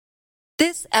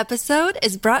This episode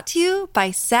is brought to you by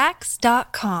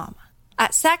Sax.com.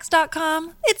 At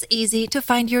Sax.com, it's easy to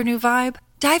find your new vibe.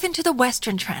 Dive into the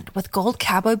Western trend with gold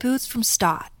cowboy boots from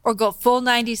Stott, or go full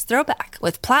 90s throwback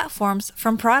with platforms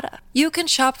from Prada. You can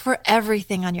shop for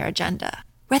everything on your agenda,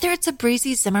 whether it's a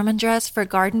breezy Zimmermann dress for a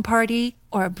garden party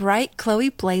or a bright Chloe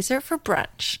blazer for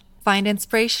brunch. Find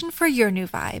inspiration for your new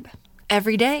vibe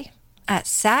every day at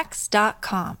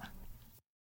Sax.com.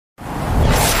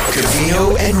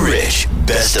 Covino and Rich,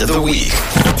 best of the week.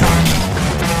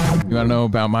 You want to know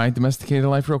about my domesticated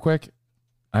life real quick?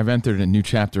 I've entered a new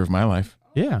chapter of my life.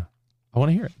 Yeah, I want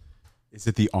to hear it. Is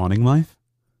it the awning life?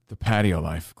 The patio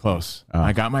life. Close. Oh.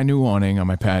 I got my new awning on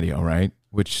my patio, right?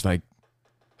 Which, like,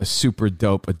 a super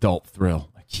dope adult thrill.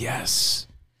 Like, yes.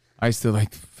 I used to,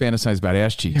 like, fantasize about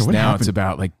ass cheeks. Yeah, what now happened? It's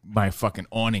about, like, my fucking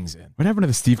awning's in. What happened to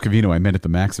the Steve Covino I met at the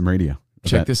Maxim Radio?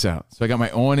 Check this out. So I got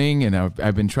my awning, and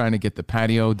I've been trying to get the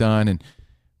patio done. And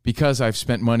because I've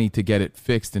spent money to get it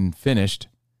fixed and finished,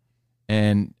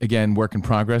 and again, work in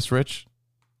progress, Rich,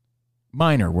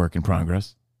 minor work in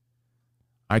progress,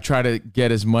 I try to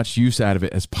get as much use out of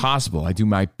it as possible. I do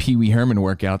my Pee Wee Herman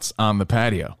workouts on the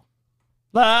patio.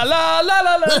 La la la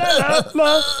la la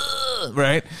la la.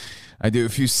 Right? I do a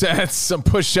few sets, some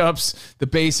push-ups, the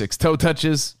basics, toe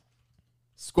touches,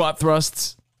 squat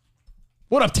thrusts.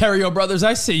 What up, Terrio brothers?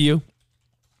 I see you.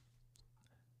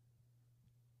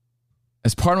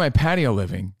 As part of my patio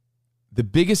living, the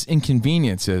biggest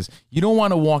inconvenience is you don't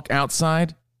want to walk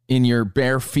outside in your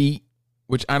bare feet,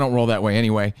 which I don't roll that way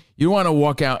anyway. You don't want to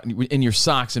walk out in your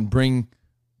socks and bring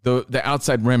the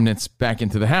outside remnants back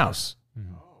into the house,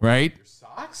 right? Your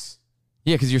socks?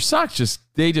 Yeah, because your socks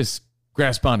they just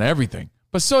grasp onto everything.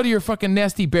 But so do your fucking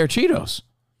nasty bare Cheetos.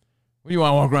 What do you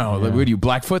want to walk around with? Yeah. What do you,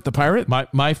 Blackfoot the pirate?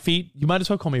 My feet, you might as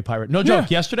well call me a pirate. No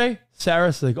joke. Yesterday,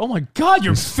 Sarah's like, oh my God,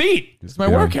 your feet. It's my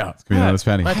workout. It's Covino on his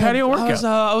patio. My patio workout.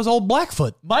 I was old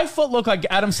Blackfoot. My foot looked like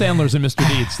Adam Sandler's in Mr.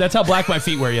 Deeds. That's how black my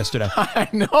feet were yesterday. I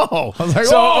know. I was like,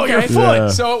 so, your foot. Yeah.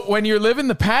 So when you're living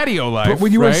the patio life, But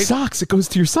when you wear right? socks, it goes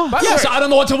to your socks. Yes, I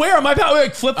don't know what to wear. My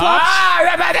like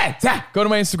flip-flops. Go to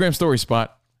my Instagram story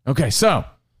spot. Okay, so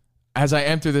as I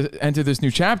enter this new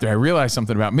chapter, I realized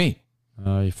something about me.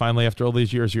 You finally, after all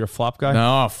these years, you're a flop guy?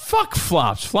 No, fuck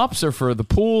flops. Flops are for the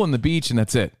pool and the beach, and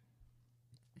that's it.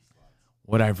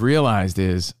 What I've realized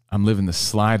is I'm living the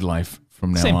slide life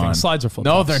from now Same on. thing. Slides are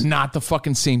flip-flops. No, they're not the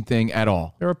fucking same thing at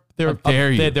all. They're How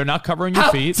dare you? They're not covering your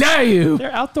How feet. dare you?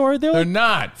 They're outdoor. They're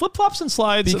not. Flip-flops and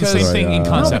slides are the Because- same thing in Right, No,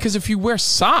 concept. because if you wear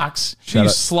socks, Shut you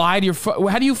up. slide your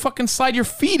how do you fucking slide your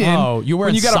feet in? Oh, you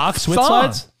wearing when you got socks a with thong?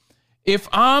 slides? If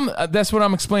that's what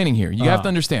I'm explaining here. You have to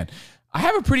understand. I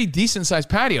have a pretty decent sized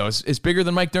patio. It's bigger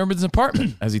than Mike Dermott's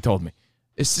apartment, as he told me.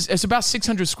 It's about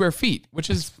 600 square feet, which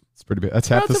is It's pretty big. That's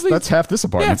half this. relatively- That's half this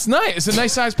apartment. yeah, it's nice. It's a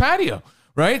nice sized patio,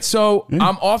 right? So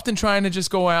I'm often trying to just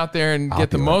go out there and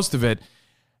get the most of it.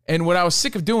 And what I was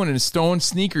sick of doing is throwing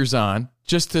sneakers on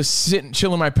just to sit and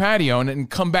chill in my patio and then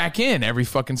come back in every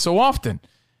fucking so often.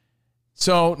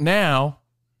 So now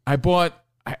I bought,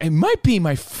 it might be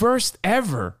my first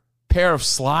ever pair of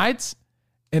slides.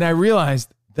 And I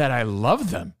realized that I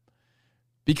love them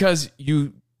because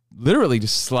you literally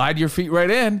just slide your feet right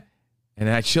in and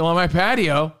I chill on my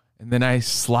patio and then I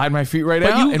slide my feet right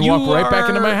But out you- and you walk right back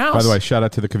into my are- house. By the way, shout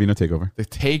out to the Covino takeover. The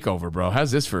takeover, bro.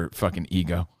 How's this for fucking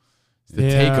ego? It's the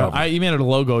Yeah, takeover. you made it a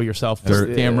logo yourself.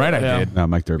 Damn right I Yeah. did. No,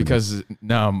 Mike Durbin. Because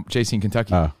no, JC in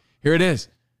Kentucky. Oh. Here it is.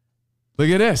 Look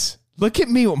at this. Look at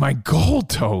me with my gold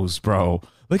toes, bro.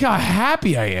 Look how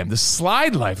happy I am. The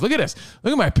slide life. Look at this.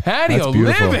 Look at my patio That's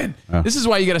beautiful. living. Oh. This is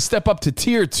why you got to step up to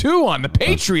tier 2 on the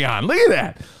Patreon. Look at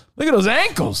that. Look at those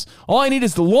ankles. All I need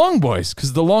is the long boys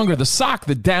because the longer the sock,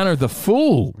 the downer the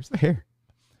fool. Where's the hair?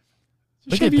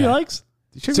 You Look shave at your that. legs?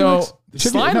 Did you shave So, your legs? the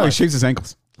Shave slide no, he life. shaves his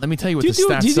ankles. Let me tell you what Do you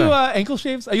the stats do you say. do ankle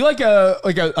shaves? Are you like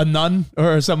a nun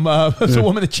or some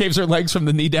woman that shaves her legs from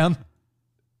the knee down?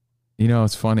 You know,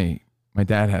 it's funny. My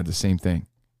dad had the same thing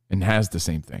and has the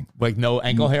same thing. Like no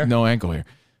ankle hair? No ankle hair.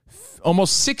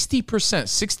 Almost 60%,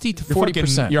 60 to Your fucking-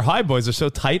 40%. Your high boys are so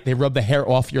tight, they rub the hair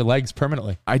off your legs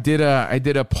permanently. I did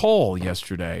a poll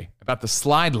yesterday about the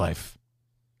slide life.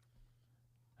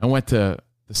 I went to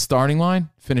the starting line,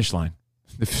 finish line,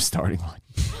 the starting line.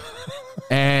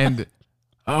 And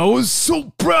I was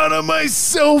so proud of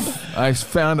myself. I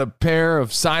found a pair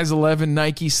of size 11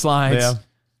 Nike slides. Yeah.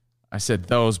 I said,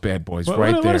 those bad boys What,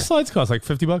 right what there. do slides cost? Like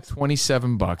 $50?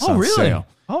 $27 Oh, on really? sale.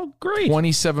 Oh, great.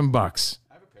 $27.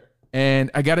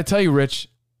 And I got to tell you, Rich,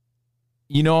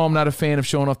 you know I'm not a fan of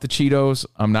showing off the Cheetos.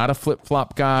 I'm not a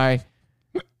flip-flop guy.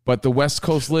 But the West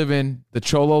Coast living, the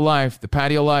Cholo life, the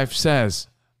patio life says,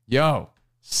 yo,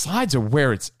 slides are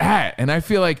where it's at. And I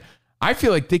feel like I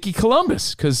feel like Dickie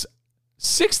Columbus because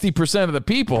 60% of the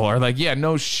people are like, yeah,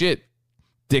 no shit,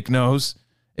 Dick knows.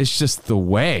 It's just the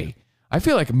way. I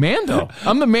feel like Mando.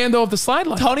 I'm the Mando of the slide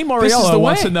life. Tony This is Moriello the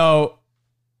wants way. to know,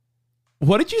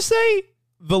 what did you say?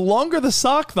 The longer the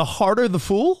sock, the harder the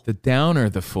fool? The downer,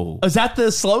 the fool. Is that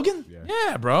the slogan?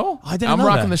 Yeah, bro. I didn't I'm know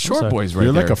rocking that. the short I'm sorry. boys right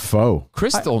You're there. like a foe.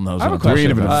 Crystal knows I have what a I'm You ain't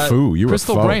talking even about. a foo. You're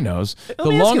Crystal a foe. Bray knows. Let The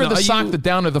me ask longer you, the are sock, you- the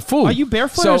downer the fool. Are you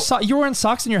barefoot So, or you're wearing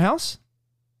socks in your house?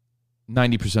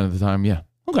 90% of the time, yeah.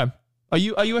 Okay. Are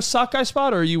you a sock guy,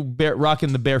 Spot, or are you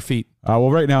rocking the bare feet?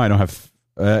 Well, right now I don't have.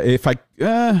 If I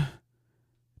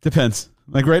depends.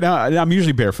 Like right now, I'm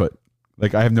usually barefoot.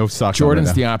 Like I have no socks. Jordan's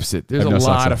on right the now. opposite. There's I a have no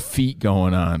socks lot on. of feet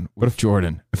going on with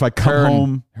Jordan. If I come Her and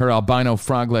home, her albino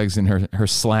frog legs and her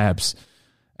slabs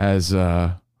as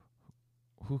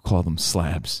who called them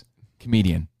slabs?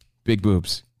 Comedian, big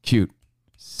boobs, cute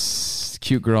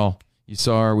girl. We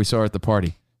saw her at the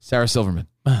party. Sarah Silverman.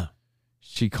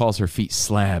 She calls her feet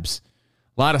slabs.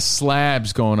 A lot of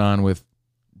slabs going on with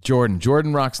Jordan.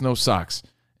 Jordan rocks no socks.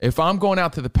 If I'm going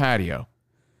out to the patio,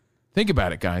 think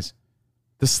about it, guys.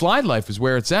 The slide life is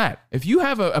where it's at. If you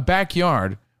have a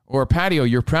backyard or a patio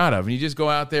you're proud of, and you just go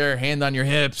out there, hand on your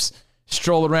hips,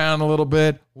 stroll around a little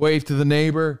bit, wave to the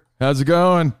neighbor, how's it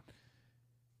going?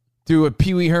 Do a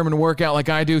Pee Wee Herman workout like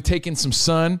I do, take in some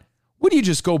sun. What do you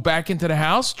just go back into the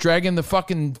house, dragging the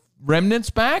fucking remnants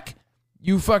back?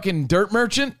 You fucking dirt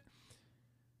merchant?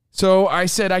 So I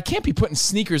said, I can't be putting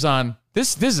sneakers on.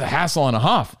 This is a hassle and a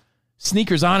half.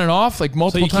 Sneakers on and off like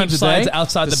multiple So you keep times a slides day.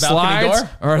 outside the balcony slides door?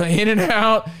 are in and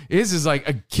out. This is like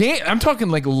I'm talking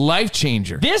like life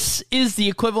changer. This is the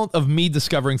equivalent of me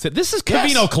discovering that this is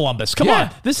Yes. Covino Columbus. Come Yeah. on.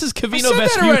 This is I Covino said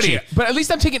that already, Vespucci. but at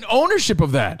least I'm taking ownership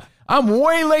of that. I'm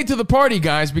way late to the party,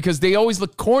 guys, because they always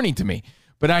look corny to me.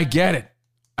 But I get it.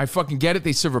 I fucking get it.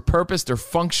 They serve a purpose. They're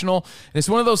functional. And it's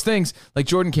one of those things, like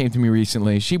Jordan came to me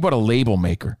recently. She bought a label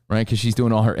maker, right? Because she's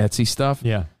doing all her Etsy stuff.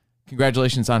 Yeah.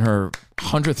 Congratulations on her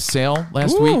 100th sale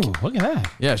last Ooh, week. look at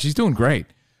that. Yeah, she's doing great.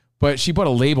 But she bought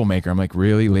a label maker. I'm like,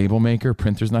 really? Label maker?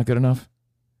 Printer's not good enough?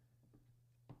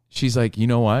 She's like, you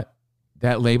know what?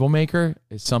 That label maker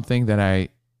is something that I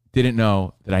didn't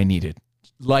know that I needed.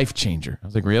 Life changer. I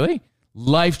was like, really?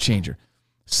 Life changer.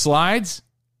 Slides,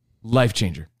 life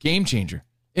changer. Game changer.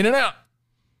 In and out.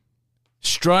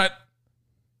 Strut.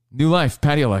 New life.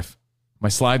 Patio life. My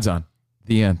slides on.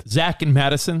 The end. Zach in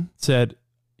Madison said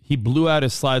he blew out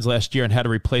his slides last year and had to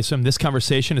replace them. This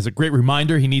conversation is a great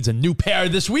reminder he needs a new pair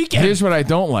this weekend. Here's what I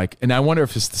don't like, and I wonder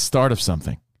if it's the start of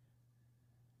something.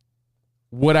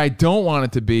 What I don't want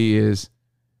it to be is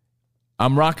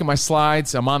I'm rocking my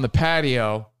slides, I'm on the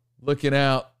patio, looking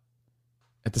out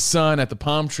at the sun, at the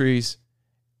palm trees,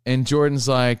 and Jordan's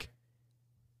like,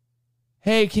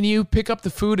 hey, can you pick up the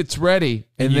food? It's ready.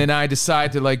 And then I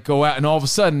decide to like go out, and all of a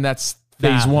sudden that's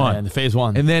phase one. Man, phase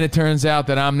one. And then it turns out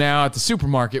that I'm now at the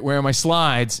supermarket wearing my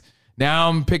slides. Now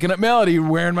I'm picking up Melody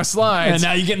wearing my slides. and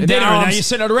now you're getting dinner. And now you're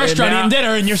sitting at a restaurant eating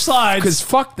dinner in your slides.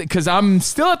 Because I'm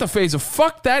still at the phase of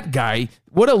fuck that guy.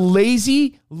 What a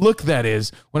lazy look that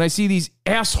is when I see these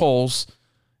assholes.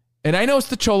 And I know it's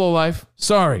the Cholo life.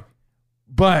 Sorry.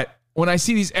 But when I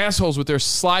see these assholes with their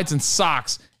slides and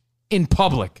socks in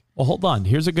public. Well, hold on.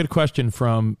 Here's a good question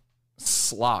from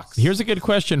Slocks. Here's a good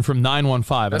question from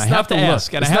 915. That's And I have not to the look.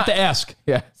 ask. And I It's have not- to ask.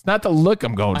 Yeah, it's not the look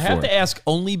I'm going I for. have to ask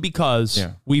only because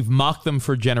Yeah. we've mocked them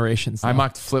for generations. I now.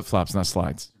 mocked flip-flops, not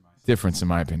slides. Difference in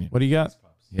my opinion. What do you got?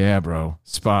 Yeah, bro.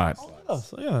 Spot. Oh,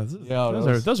 yeah,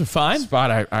 those are fine.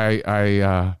 Spot.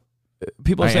 I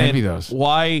People are I saying envy those.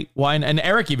 why and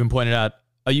Eric even pointed out,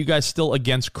 are you guys still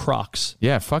against Crocs?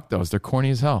 yeah, fuck those. They're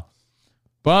corny as hell.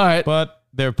 But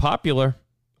They're popular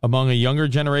among a younger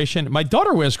generation. My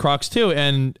daughter wears Crocs too,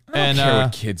 and I don't care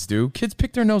what kids do. Kids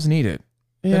pick their nose and eat it.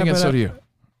 Yeah, Then again, but, so do you.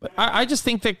 I just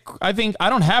think that I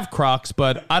don't have Crocs,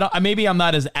 but I don't. Maybe I'm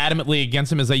not as adamantly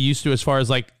against them as I used to, as far as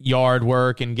like yard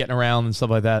work and getting around and stuff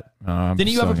like that. I'm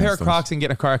Didn't you so have a pair of against those. Crocs and get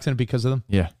in a car accident because of them?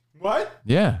 Yeah. What?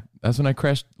 Yeah. That's when I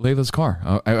crashed Layla's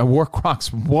car. I wore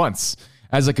Crocs once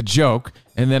as like a joke,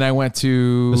 and then I went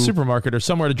to The supermarket or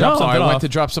somewhere to drop something I went off. to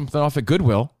drop something off at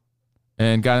Goodwill,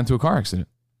 and got into a car accident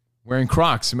wearing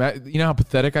Crocs. You know how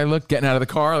pathetic I look getting out of the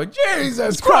car, like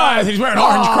Jesus Christ, He's wearing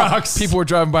orange Crocs. People were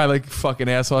driving by like fucking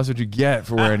asshole. That's what you get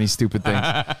for wearing these stupid things.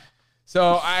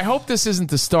 So I hope this isn't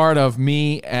the start of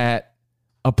me at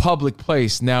a public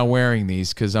place now wearing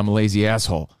these because I'm a lazy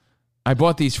asshole. I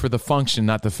bought these for the function,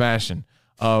 not the fashion,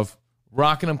 of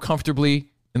rocking them comfortably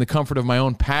in the comfort of my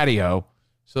own patio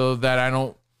so that I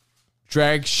don't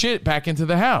drag shit back into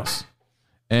the house.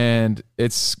 And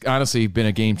it's honestly been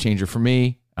a game changer for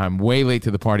me. I'm way late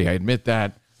to the party. I admit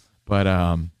that. But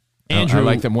I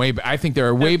like them way. I think they're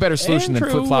a way better solution than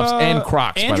flip flops and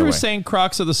Crocs. Andrew's saying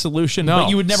Crocs are the solution, No, but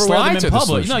you would never wear them slides in are the public.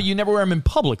 solution. No, you never wear them in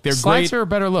public. They're Slides great are a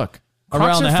better look. around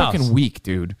Crocs the are house. fucking weak,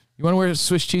 dude. You want to wear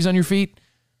Swiss cheese on your feet?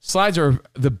 Slides are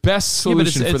the best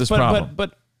solution for this problem.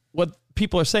 But what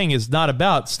people are saying is not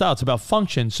about style; it's about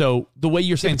function. So the way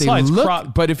you're saying They slides,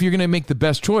 look, but if you're going to make the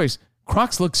best choice,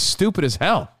 Crocs look stupid as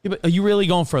hell. Yeah, but are you really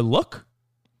going for a look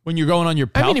when you're going on your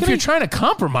balcony? I mean, if you're trying to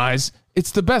compromise,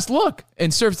 it's the best look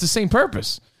and serves the same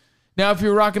purpose. Now, if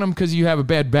you're rocking them because you have a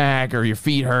bad back or your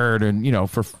feet hurt, and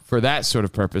for that sort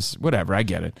of purpose, whatever, I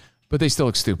get it. But they still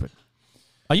look stupid.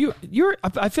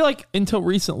 I feel like until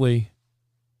recently.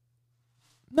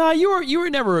 Nah, you were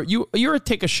never you're a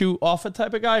take a shoe off a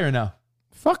type of guy, or no?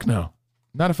 Fuck no,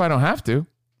 not if I don't have to.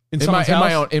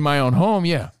 In my own home,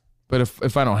 yeah. But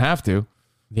if I don't have to,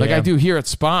 like Yeah. I do here at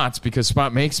Spots because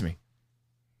Spot makes me.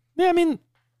 Yeah, I mean,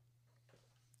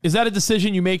 is that a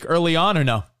decision you make early on or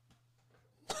no?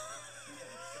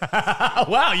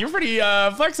 Wow, you're pretty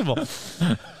flexible.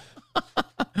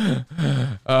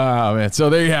 Oh man, so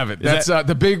there you have it. That's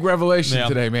the big revelation Yeah.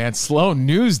 today, man. Slow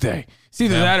news day. It's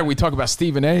either that or we talk about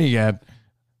Stephen A. again.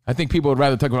 I think people would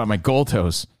rather talk about my goal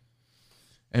toes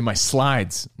and my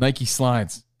slides, Nike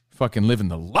slides. Fucking living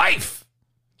the life.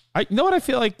 You know what I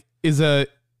feel like is a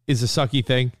sucky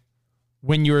thing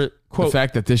when you're quote The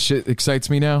fact that this shit excites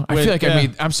me now. I Wait, feel like yeah.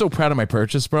 I'm so proud of my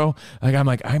purchase, bro.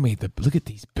 I made look at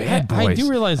these bad I boys. do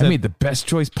realize I that- made the best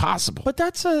choice possible. But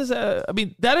that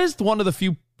is one of the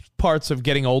few parts of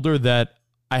getting older that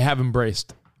I have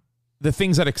embraced. The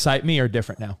things that excite me are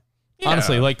different now. Yeah.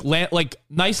 Honestly, like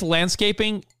nice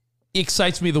landscaping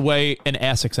excites me the way an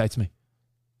ass excites me.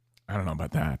 I don't know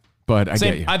about that, but I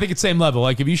get you. I think it's same level.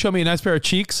 Like if you show me a nice pair of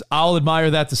cheeks, I'll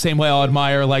admire that the same way I'll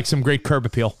admire like some great curb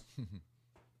appeal.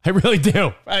 I really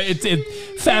do.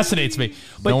 It fascinates me.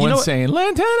 But No you know one's what, saying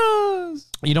lantanas.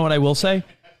 you know what I will say?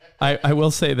 I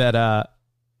will say that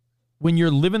when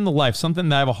you're living the life, something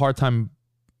that I have a hard time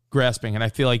grasping, and I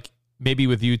feel like maybe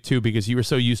with you too, because you were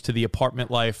so used to the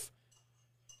apartment life.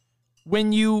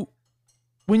 When you're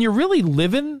really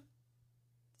living,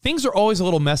 things are always a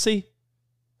little messy.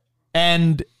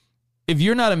 And if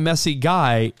you're not a messy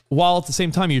guy, while at the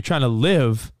same time you're trying to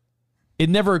live, it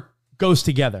never goes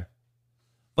together.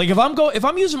 Like if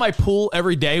I'm using my pool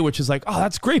every day, which is like, oh,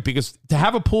 that's great, because to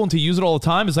have a pool and to use it all the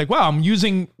time is like, wow, I'm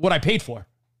using what I paid for.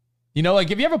 You know, like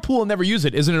if you have a pool and never use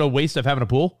it, isn't it a waste of having a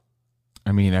pool?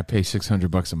 I mean, I pay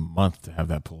 $600 a month to have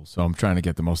that pool, so I'm trying to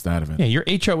get the most out of it. Yeah, your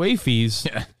HOA fees.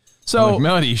 Yeah. So Like,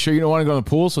 Melody, you sure you don't want to go to the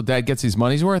pool so Dad gets his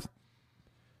money's worth?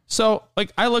 So,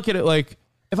 like, I look at it like,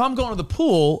 if I'm going to the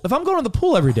pool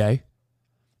every day,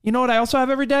 you know what I also have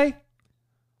every day?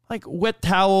 Like wet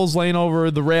towels laying over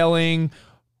the railing,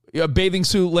 a bathing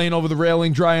suit laying over the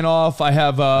railing, drying off. I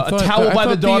have a towel by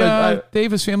the door.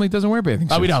 Davis family doesn't wear bathing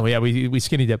suits. We don't. Yeah, we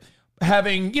skinny dip.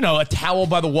 Having, a towel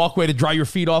by the walkway to dry your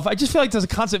feet off. I just feel like there's a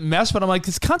constant mess, but I'm like,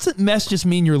 does constant mess just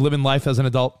mean you're living life as an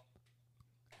adult?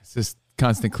 It's just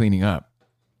constant cleaning up.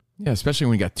 Yeah, especially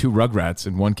when you got two Rugrats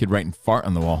and one kid writing fart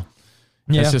on the wall.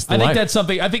 Yeah, That's just the I think life. that's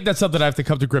something. I think that's something I have to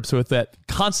come to grips with. That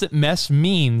constant mess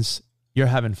means you're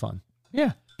having fun.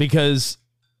 Yeah. Because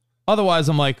otherwise,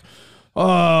 I'm like,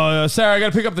 oh, Sarah, I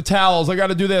got to pick up the towels. I got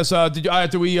to do this.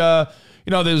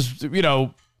 There's.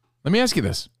 Let me ask you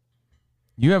this.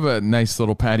 You have a nice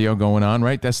little patio going on,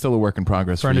 right? That's still a work in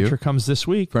progress for you. Furniture comes this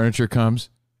week. Furniture comes.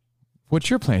 What's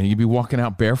your plan? You be walking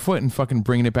out barefoot and fucking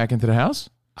bringing it back into the house?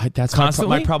 That's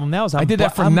Constantly? my problem now. Is I did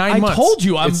that for 9 months. I told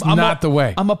you, It's not the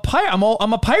way. I'm a pirate.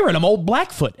 I'm a pirate. I'm old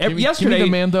Blackfoot. Yesterday, Give me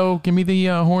the Mando. Give me the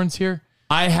horns here.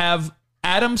 I have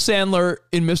Adam Sandler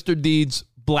in Mr. Deeds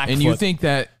Blackfoot. And you think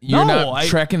that you're No, not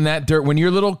trekking that dirt when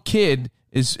your little kid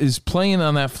is playing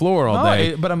on that floor all No,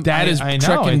 day? but Dad is I know,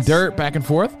 trekking it's- dirt back and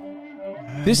forth.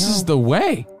 This is the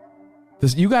way.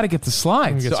 You got to get the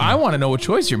slides. So I want to know what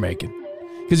choice you're making.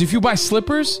 Because if you buy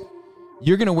slippers,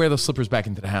 you're going to wear those slippers back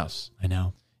into the house. I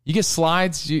know. You get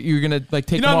slides, you're going to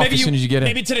take them off as soon as you get in.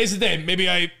 Maybe today's the day. Maybe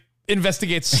I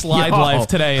investigate slide life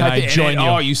today and I join you.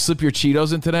 Oh, you slip your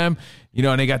Cheetos into them,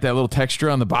 and they got that little texture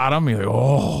on the bottom. You're like,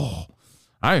 oh,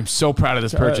 I am so proud of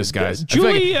this purchase, guys. I feel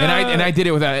Julie, like, and I did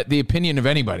it without the opinion of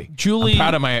anybody. Julie- I'm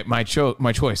proud of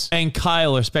my choice. And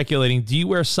Kyle are speculating, do you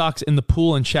wear socks in the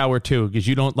pool and shower too? Because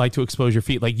you don't like to expose your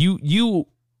feet. Like you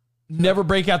never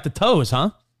break out the toes,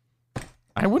 huh?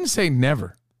 I wouldn't say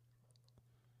never.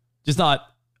 Just not.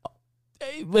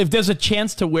 If there's a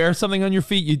chance to wear something on your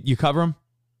feet, you cover them?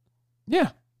 Yeah.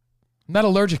 I'm not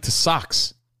allergic to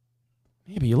socks.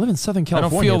 Yeah, but you live in Southern I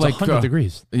California. don't feel it's like 100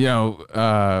 degrees.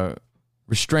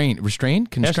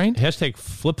 Constrained? Hashtag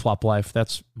flip-flop life.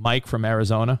 That's Mike from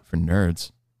Arizona. For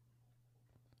nerds.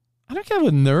 I don't get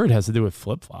what nerd has to do with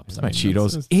flip flops. My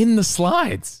Cheetos in the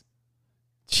slides.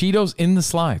 Cheetos in the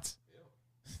slides.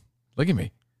 Look at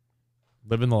me.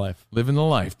 Living the life. Living the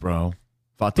life, bro.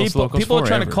 People are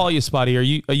trying to call you, Spotty.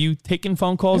 Are you taking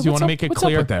phone calls? You want to make it what's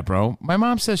clear? Up with that, bro? My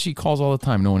mom says she calls all the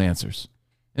time. No one answers.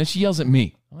 And she yells at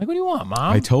me. I'm like, what do you want,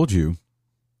 Mom? I told you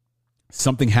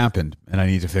something happened and I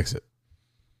need to fix it.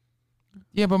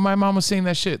 Yeah, but my mom was saying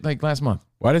that shit like last month.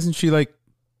 Why doesn't she like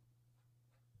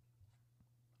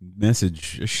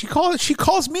message? She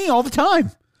calls me all the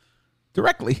time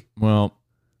directly. Well,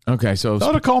 okay, so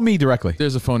Tell her to call me directly.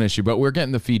 there's a phone issue, but we're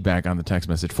getting the feedback on the text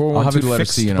message. I'll have 412 it letter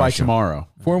fixed C in by our show. tomorrow.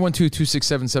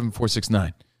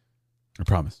 412-267-7469. I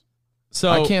promise. So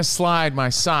I can't slide my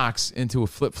socks into a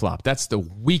flip flop. That's the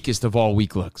weakest of all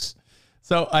weak looks.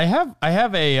 So I have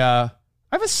a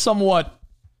somewhat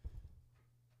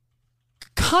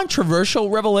controversial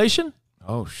revelation.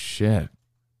 Oh shit!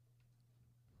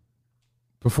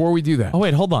 Before we do that, Oh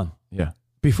wait, hold on. yeah,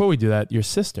 Before we do that, your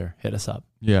sister hit us up.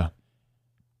 yeah.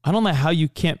 I don't know how you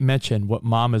can't mention what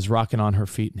mom is rocking on her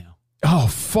feet now. Oh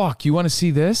fuck! You want to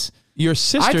see this? Your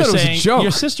sister I thought it was a saying joke.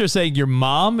 your sister saying your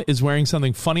mom is wearing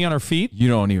something funny on her feet. You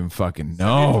don't even fucking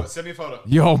know. Send me a photo.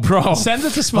 Yo, bro. Send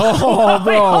it to Spot. Oh,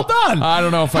 bro. Wait, hold on. I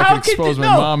don't know if I How can expose could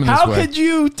my mom in this How way. could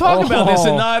you talk about this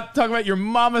and Oh. not talk about your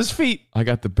mama's feet? I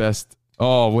got the best.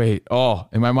 Oh wait. Oh,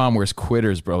 and my mom wears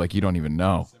quitters, bro. Like you don't even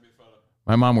know.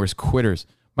 My mom wears quitters.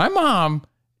 My mom,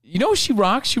 you know what she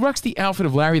rocks? She rocks the outfit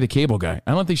of Larry the Cable Guy.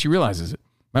 I don't think she realizes it.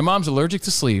 My mom's allergic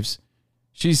to sleeves.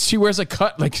 She wears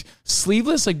like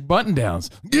sleeveless like button downs.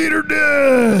 Get her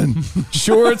done.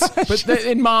 Shorts, but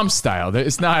in mom style.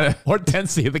 It's not a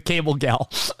Hortensia, the cable gal.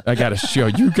 I gotta show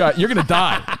you're gonna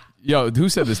die. Yo, who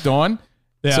said this? Dawn?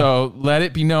 Yeah. So let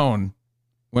it be known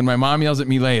when my mom yells at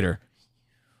me later,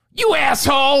 you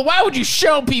asshole, why would you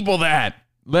show people that?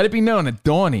 Let it be known that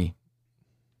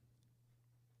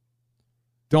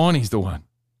Dawny's the one.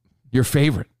 Your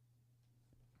favorite.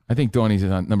 I think Dawny's is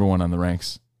number one on the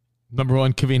ranks. Number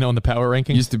one, Cavino in the power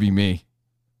rankings. Used to be me.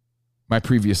 My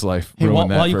previous life. Hey,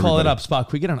 ruined that while you for call it everybody. up, Spot,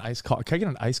 can we get an iced coffee? Can I get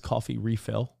an iced coffee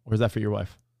refill, or is that for your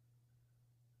wife?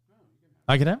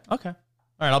 I can have. Okay. All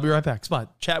right, I'll be right back.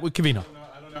 Spot, chat with Cavino.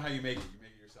 I don't know how you make it. You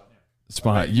make it yourself.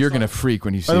 Spot, you're gonna freak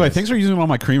when you see By the way, this. thanks for using all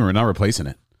my creamer and not replacing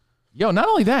it. Yo, not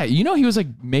only that, you know he was like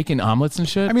making omelets and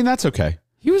shit. I mean, that's okay.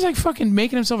 He was like fucking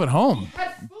making himself at home.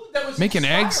 Making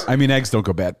eggs. I mean, eggs don't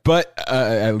go bad, but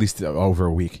at least over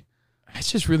a week. It's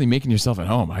just really making yourself at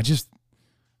home. I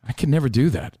could never do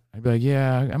that. I'd be like,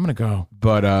 yeah, I'm going to go.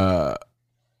 But,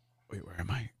 wait, where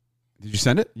am I? Did you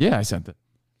send it Yeah, I sent it.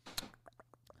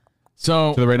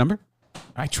 So to the right number?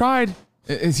 I tried.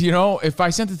 If I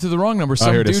sent it to the wrong number,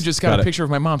 some here it dude is. just got Got a it. picture of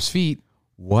my mom's feet.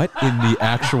 What in the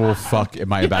actual fuck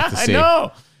am I about to I see?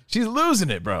 know. She's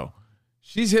losing it, bro.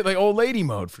 She's hit like old lady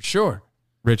mode for sure.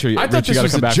 Richard, I thought you this got to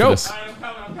was come a back joke.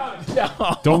 for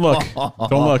this. Don't look.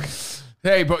 Don't look.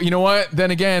 Hey, but you know what?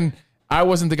 Then again, I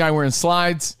wasn't the guy wearing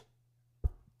slides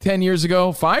 10 years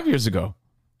ago, 5 years ago.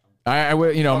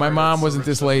 My mom wasn't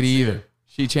this lady either.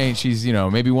 She changed. She's,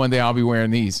 maybe one day I'll be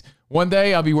wearing these. One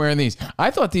day I'll be wearing these.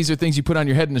 I thought these are things you put on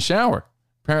your head in the shower.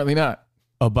 Apparently not.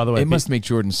 Oh, by the way, It must make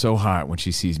Jordan so hot when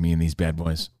she sees me in these bad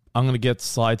boys. I'm gonna get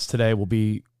slides today. That'll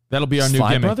be our new Slide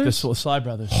gimmick. Brothers? This will Slide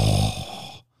Brothers.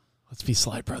 Let's be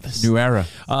Slide Brothers. New era.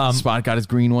 Spot got his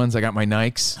green ones. I got my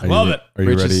Nikes. Love it. Are you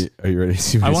Rich ready? is- Are you ready to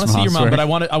see? I want to see your mom, but I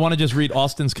want. want to just read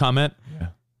Austin's comment. Yeah.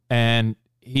 And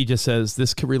he just says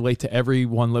this could relate to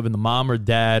everyone living the mom or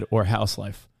dad or house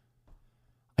life.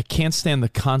 I can't stand the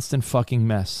constant fucking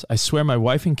mess. I swear my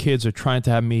wife and kids are trying to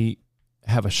have me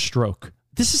have a stroke.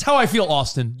 This is how I feel,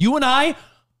 Austin. You and I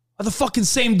are the fucking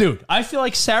same dude. I feel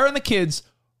like Sarah and the kids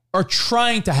are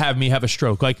trying to have me have a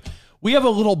stroke. Like we have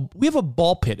a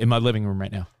ball pit in my living room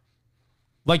right now.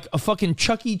 Like a fucking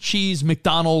Chuck E. Cheese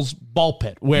McDonald's ball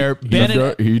pit where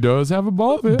He does have a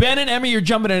ball pit. Ben and Emmy are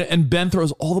jumping in it, and Ben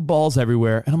throws all the balls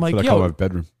everywhere. And I'm like, I call my yo,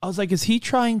 bedroom. I was like, is he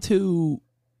trying to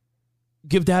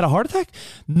give dad a heart attack?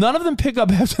 None of them pick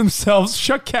up after themselves.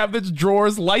 Shut cabinets,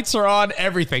 drawers, lights are on,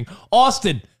 everything.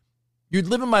 Austin, you're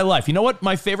living my life. You know what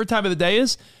my favorite time of the day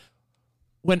is?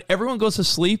 When everyone goes to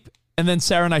sleep, and then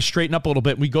Sarah and I straighten up a little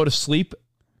bit, and we go to sleep.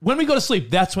 When we go to sleep,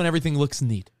 that's when everything looks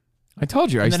neat. I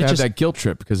told you I And used then to it have that guilt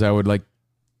trip because I would like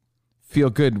feel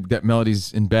good that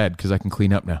Melody's in bed because I can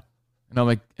clean up now. And I'm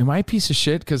like, am I a piece of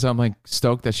shit because I'm like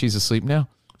stoked that she's asleep now?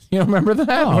 You don't remember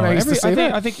that? When I used to say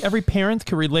that? I think every parent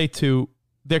can relate to,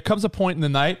 there comes a point in the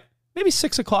night, maybe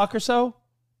 6 o'clock or so,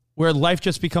 where life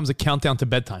just becomes a countdown to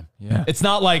bedtime. Yeah. It's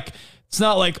not like It's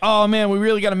not like, oh man, we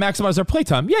really got to maximize our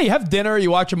playtime. Yeah, you have dinner,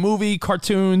 you watch a movie,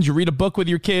 cartoons, you read a book with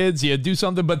your kids, you do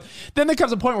something. But then there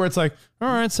comes a point where it's like, all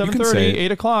right, 7:30,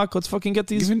 8 o'clock, let's fucking get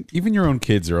these. Even your own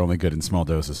kids are only good in small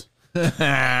doses. You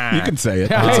can say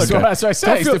it. Yeah, It's so okay. that's what I said.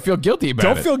 I used to feel guilty about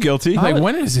it. Don't feel guilty. Like,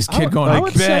 when is this kid going I to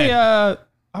would bed?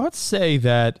 I would say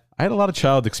that. I had a lot of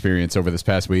child experience over this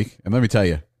past week, and let me tell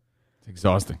you, It's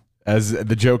exhausting. as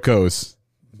the joke goes,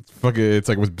 it's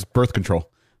like it was birth control.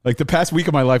 Like the past week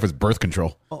of my life was birth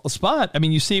control. Well, Spot, I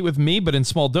mean, you see it with me, but in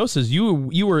small doses.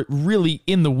 You were really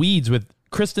in the weeds with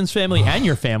Kristen's family and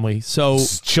your family. So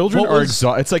Children are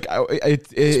exhausting. It's like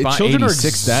Spot children are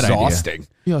 86, that idea. exhausting.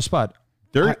 Spot.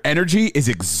 Their energy is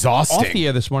exhausting. Off the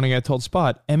air this morning, I told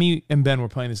Spot, Emmy and Ben were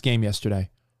playing this game yesterday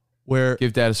where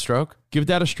Give Dad a stroke? give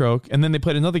Dad a stroke, and then they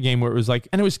played another game where it was like,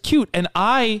 and it was cute, and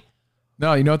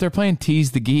No, you know what they're playing?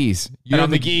 Tease the geese. I'm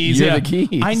the geese. You're Yeah. the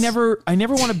geese. I never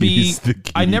want to be. Tease the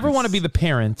I never geese. want to be the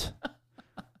parent.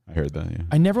 I heard that. Yeah.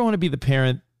 I never want to be the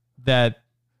parent that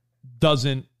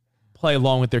doesn't play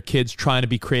along with their kids, trying to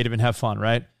be creative and have fun,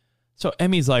 right? So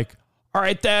Emmy's like, "All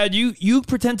right, Dad, you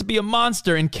pretend to be a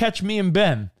monster and catch me and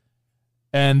Ben,"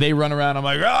 and they run around. I'm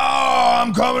like, "Oh,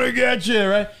 I'm coming to get you!"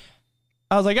 Right?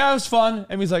 I was like, "That was fun."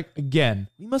 Emmy's like, "Again,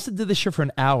 we must have did this shit for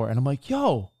an hour," and I'm like,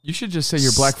 "Yo." You should just say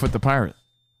you're Blackfoot the pirate.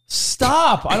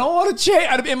 Stop! I don't want to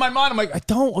change. In my mind, I'm like, I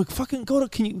don't like, fucking go to.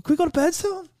 Can we go to bed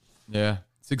still? Yeah.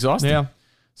 It's exhausting. Yeah.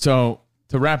 So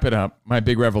to wrap it up, my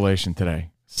big revelation today,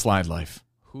 slide life.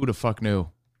 Who the fuck knew?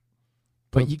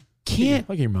 But you can't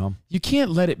Look at your mom. you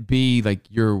can't let it be like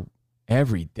your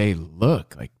everyday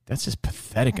look. Like that's just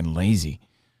pathetic and lazy.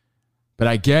 But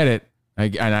I get it.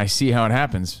 And I see how it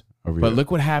happens. Are we But ready?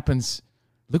 look what happens.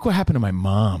 Look what happened to my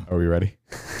mom. Are we ready?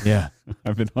 Yeah.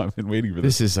 I've been waiting for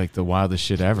this. This is like the wildest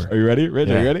shit ever. Are you ready? Rich,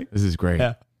 are you Yeah. ready? This is great.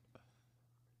 Yeah.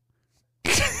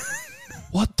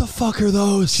 What the fuck are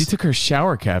those? She took her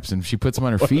shower caps and she puts them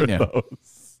on her feet now.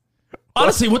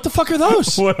 Honestly, what the fuck are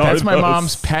those? What are That's my those?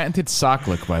 mom's patented sock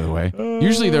look, by the way.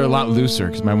 Usually they're a lot looser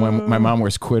because my mom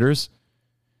wears quitters.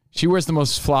 She wears the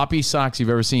most floppy socks you've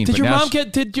ever seen. Did but your now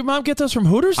mom get those from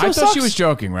Hooters? I those thought she socks? was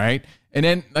joking, right? And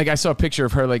then like I saw a picture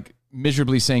of her like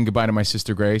miserably saying goodbye to my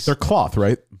sister Grace. They're cloth,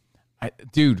 right?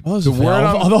 Dude, Those the word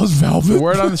velvet- on are those velvet? the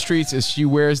word on the streets is she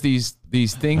wears these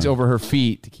things over her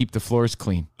feet to keep the floors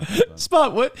clean.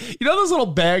 Spot. What? You know those little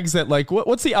bags that like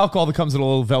what's the alcohol that comes in a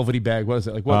little velvety bag? What is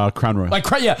it like? What? Crown Royal. Like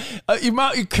yeah.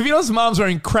 Kavito's mom's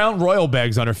wearing Crown Royal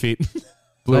bags on her feet.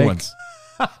 Blue Like- ones.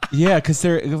 Yeah, because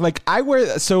they're like I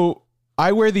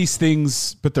wear these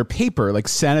things, but they're paper, like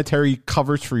sanitary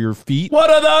covers for your feet. What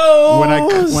are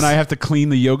those? When I have to clean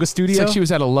the yoga studio, It's like she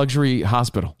was at a luxury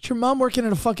hospital. Is your mom working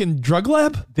at a fucking drug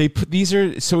lab? they put these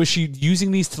are. So is she using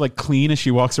these to like clean as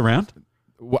she walks around?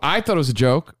 Well, I thought it was a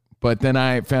joke, but then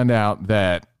I found out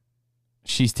that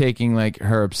she's taking like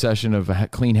her obsession of a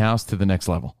clean house to the next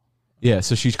level. Yeah,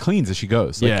 so she cleans as she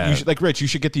goes. Like, Yeah. you should, like Rich, you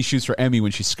should get these shoes for Emmy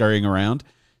when she's scurrying around,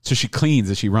 so she cleans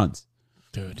as she runs.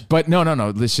 Dude. But no.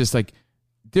 It's just like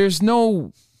there's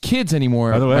no kids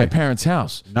anymore By at the way. my parents'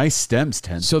 house. Nice stems,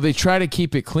 10. So they try to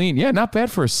keep it clean. Yeah, not bad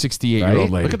for a 68-year-old Right?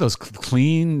 lady. Look at those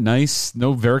clean, nice,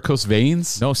 no varicose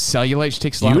veins. No cellulite. She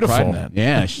takes a lot Beautiful. of pride in that.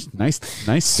 Yeah, nice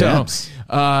So, stems.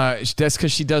 that's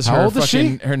because she does How her old is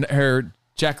she? fucking her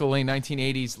Jack LaLanne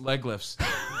 1980s leg lifts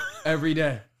every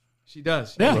day. She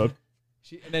does. Yeah.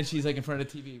 And then she's like in front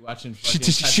of the TV watching.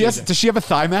 Does she have a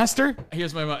thigh master?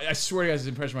 Here's my mom. I swear to God, this is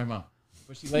an impression of my mom.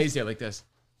 But she lays there like this.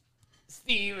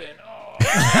 Steven,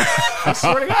 I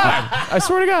swear to God. I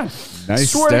swear to God.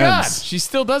 Nice swear to God. stems. She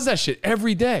still does that shit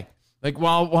every day. Like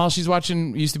while she's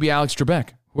watching, used to be Alex Trebek,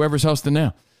 whoever's hosting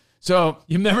now. So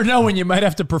You never know when you might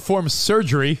have to perform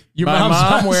surgery. Your my mom's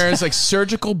mom not- wears like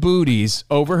surgical booties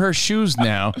over her shoes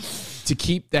now to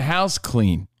keep the house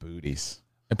clean. Booties.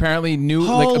 Apparently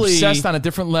like Holy obsessed on a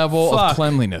different level fuck. of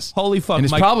cleanliness. Holy fuck. And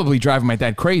it's My- probably driving my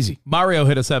dad crazy. Mario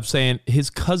hit us up saying his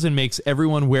cousin makes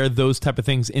everyone wear those type of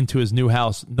things into his new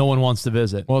house. No one wants to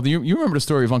visit. Well, you remember the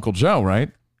story of Uncle Joe, right?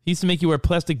 He used to make you wear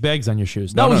plastic bags on your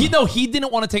shoes. No, He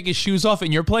didn't want to take his shoes off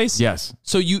in your place. Yes.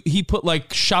 So he put like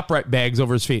ShopRite bags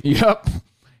over his feet. Yep.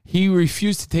 He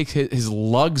refused to take his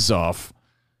lugs off,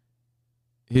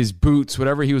 his boots,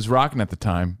 whatever he was rocking at the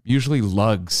time, usually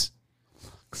lugs.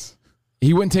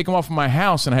 He wouldn't take them off of my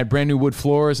house, and I had brand new wood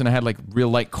floors, and I had like real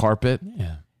light carpet.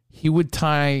 Yeah. He would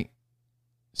tie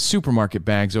supermarket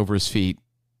bags over his feet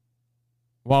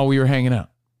while we were hanging out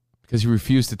because he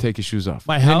refused to take his shoes off.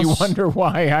 My And then you house- wonder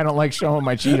why I don't like showing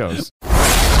my Cheetos.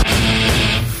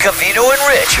 Cavino and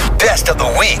Rich, best of the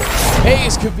week. Hey,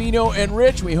 it's Cavino and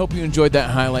Rich. We hope you enjoyed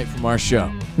that highlight from our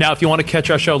show. Now, if you want to catch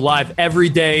our show live every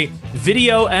day,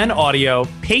 video and audio,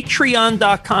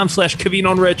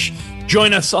 patreon.com/Covino and Rich.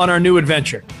 Join us on our new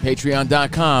adventure.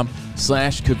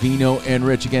 Patreon.com/Covino and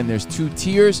Rich. Again, there's 2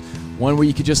 tiers. One where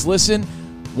you could just listen.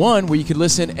 One where you could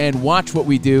listen and watch what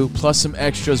we do, plus some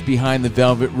extras behind the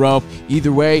velvet rope.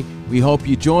 Either way, we hope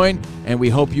you join, and we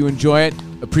hope you enjoy it.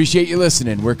 Appreciate you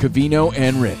listening. We're Covino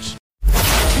and Rich.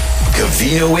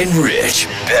 Covino and Rich,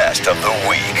 best of the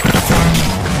week.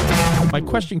 My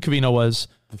question, Covino, was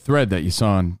The thread that you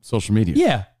saw on social media.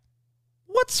 yeah,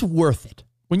 what's worth it?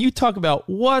 When you talk about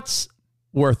what's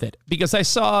worth it, because I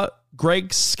saw Greg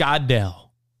Skydell.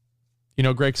 You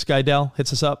know Greg Skydell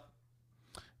hits us up.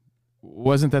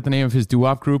 Wasn't that the name of his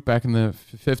doo-wop group back in the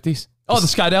 50s? Oh, the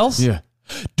Skydells? Yeah.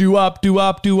 Doo-wop,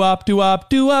 doo-wop, doo-wop, doo-wop,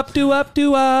 doo-wop, doo-wop,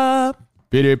 doo-wop.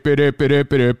 The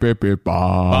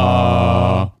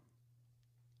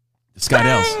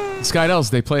Skydells. The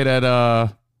Skydells, they played at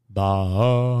didn't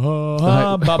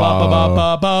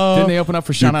they open up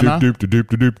for Sha Na Na? You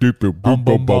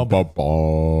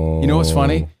know what's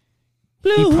funny?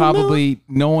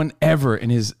 No one ever in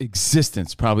his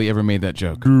existence probably ever made that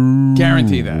joke.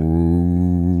 Guarantee that.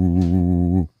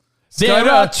 There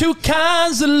are 2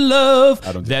 kinds of love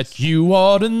that you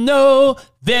ought to know.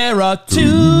 There are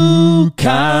 2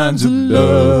 kinds of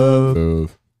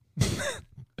love.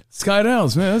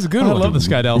 Skydells, man, that's a good I one. love the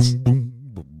Skydells.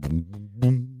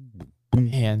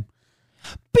 Man.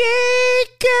 Big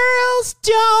girls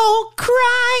don't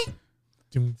cry.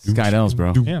 Skydells,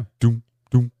 bro. Yeah.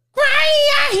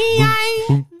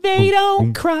 Cry, they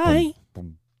don't cry.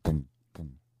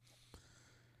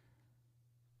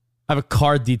 I have a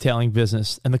car detailing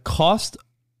business, and the cost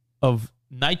of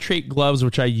nitrate gloves,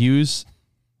 which I use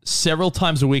several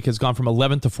times a week, has gone from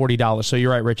 $11 to $40. So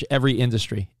you're right, Rich. Every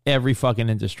fucking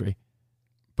industry.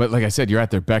 But like I said, you're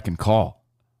at their beck and call.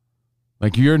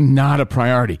 Like, you're not a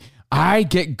priority. I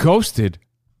get ghosted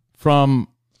from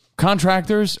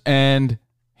contractors and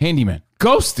handymen.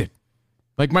 Ghosted.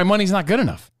 Like, my money's not good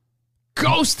enough.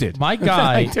 Ghosted. My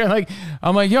guy. They're like,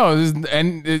 I'm like, yo,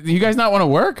 you guys not want to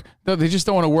work? No, they just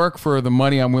don't want to work for the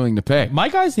money I'm willing to pay. My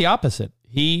guy's the opposite.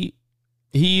 He's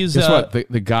Guess what?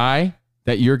 The guy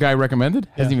that your guy recommended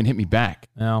hasn't even hit me back.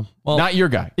 No. Well, Not your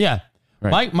guy. Yeah.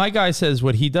 Right. My guy says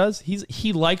what he does,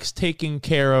 he likes taking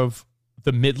care of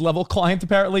the mid-level client,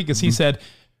 apparently, because he said,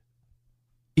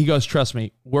 he goes, trust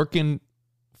me, working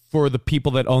for the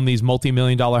people that own these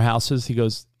multi-million-dollar houses, he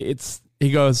goes, it's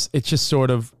just sort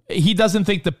of, he doesn't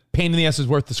think the pain in the ass is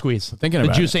worth the squeeze. Thinking the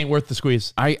about juice ain't worth the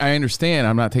squeeze. I understand.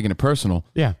 I'm not taking it personal.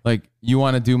 Yeah. Like, you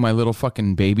want to do my little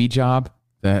fucking baby job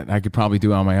that I could probably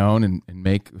do on my own and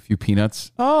make a few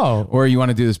peanuts? Oh. Or you want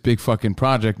to do this big fucking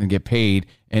project and get paid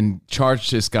and charge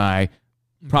this guy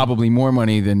probably more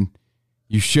money than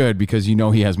you should because you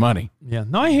know he has money. Yeah.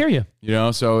 No, I hear you. You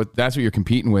know, so that's what you're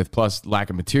competing with, plus lack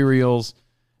of materials.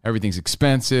 Everything's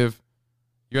expensive.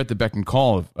 You're at the beck and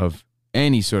call of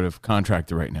any sort of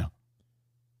contractor right now.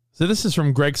 So this is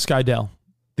from Greg Skydell,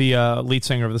 the lead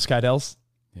singer of the Skydells.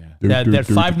 Yeah. That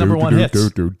 5 number 1 hits.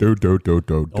 Boom,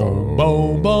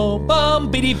 boom, boom, boom,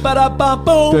 biddy, bada, bum,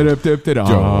 boom.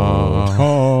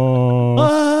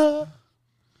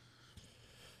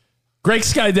 Greg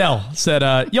Skydell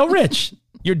said, yo, Rich,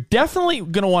 you're definitely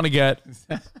going to want to get...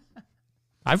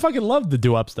 I fucking love the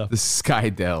do-up stuff. The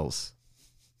Skydells.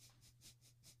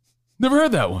 Never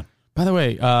heard that one. By the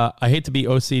way, I hate to be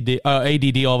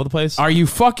ADD all over the place. Are you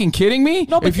fucking kidding me?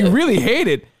 No, but if you really hate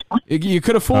it, you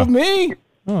could have fooled me.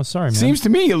 Oh, sorry, man. Seems to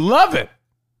me you love it.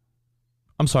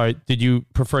 I'm sorry. Did you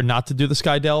prefer not to do the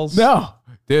Skydells? No.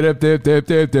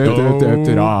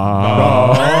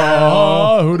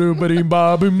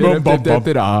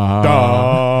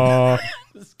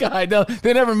 Skydell.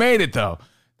 They never made it, though.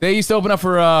 They used to open up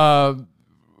for,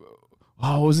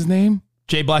 what was his name?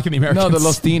 Jay Black and the Americans. No, the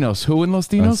Los Dinos. Who in Los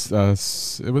Dinos?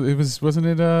 Wasn't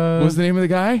it? What was the name of the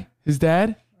guy? His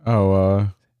dad?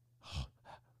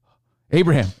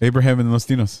 Abraham. Abraham and Los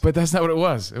Dinos. But that's not what it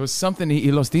was. It was something y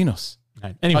Los Dinos.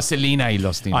 Right. Anyway. Vaselina y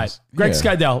Los Dinos. All right. Greg Yeah.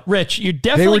 Skydell. Rich, you're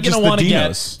definitely going to want to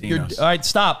get... Dinos. All right,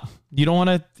 stop. You don't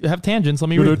want to have tangents. Let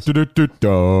me read this.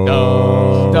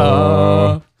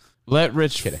 Let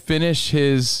Rich finish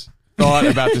his thought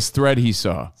about this thread he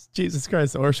saw. Jesus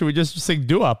Christ. Or should we just sing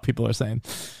doo-up, people are saying.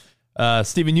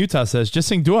 Steven Utah says, just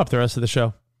sing doo-up the rest of the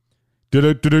show.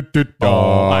 Rich,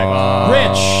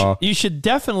 you should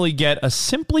definitely get a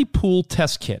Simply Pool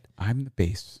test kit. I'm the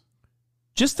base.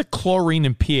 Just the chlorine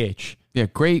and pH. Yeah,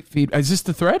 great feedback. Is this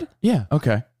the thread? Yeah.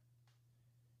 Okay.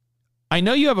 I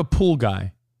know you have a pool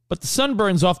guy, but the sun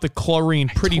burns off the chlorine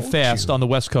pretty fast on the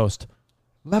West Coast.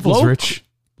 Levels, Low- Rich.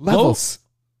 Levels.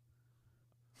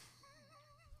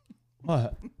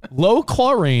 What? Low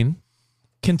chlorine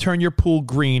can turn your pool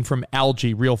green from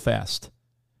algae real fast.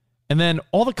 And then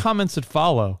all the comments that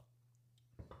follow.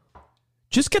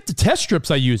 Just get the test strips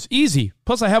I use. Easy.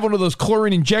 Plus, I have one of those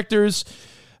chlorine injectors.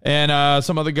 And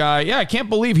some other guy, I can't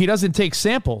believe he doesn't take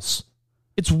samples.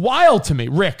 It's wild to me,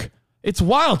 Rick. It's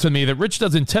wild to me that Rich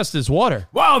doesn't test his water.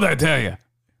 Wild, I tell you.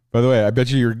 By the way, I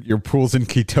bet you your pool's in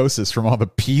ketosis from all the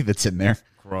pee that's in there.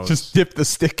 Gross. Just dip the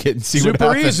stick in and see what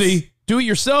Super happens. easy. Do it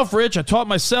yourself, Rich. I taught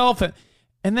myself.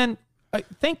 And then,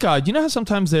 thank God, you know how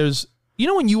sometimes there's,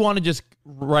 when you want to just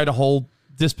write a whole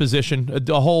disposition,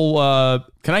 a whole...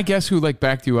 Can I guess who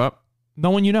backed you up?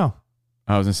 No one you know.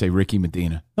 I was going to say Ricky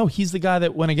Medina. No, he's the guy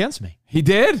that went against me. He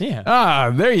did?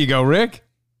 Yeah. There you go, Rick.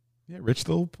 Yeah, Rich,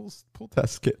 the little pool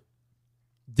test kit.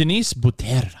 Denise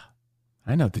Butera.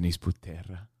 I know Denise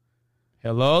Butera.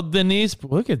 Hello, Denise.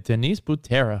 Look at Denise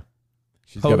Butera.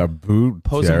 She's got a boot.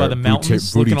 Posing by the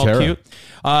mountains, looking all cute.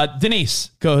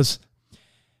 Denise goes,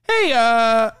 hey,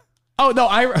 oh, no,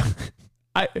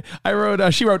 I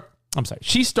wrote, she wrote, I'm sorry.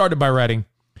 She started by writing,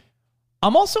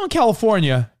 I'm also in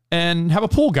California and have a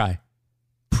pool guy.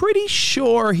 Pretty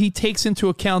sure he takes into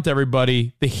account,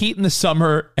 everybody, the heat in the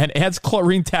summer and adds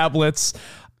chlorine tablets.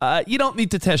 You don't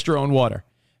need to test your own water.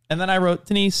 And then I wrote,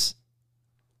 Denise,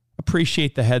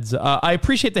 appreciate the heads up. I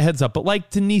appreciate the heads up. But like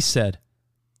Denise said,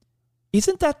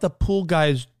 isn't that the pool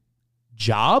guy's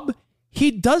job?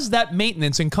 He does that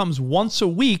maintenance and comes once a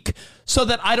week so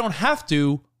that I don't have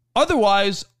to.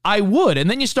 Otherwise, I would. And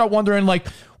then you start wondering, well,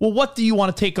 what do you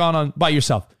want to take on by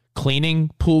yourself?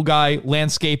 Cleaning, pool guy,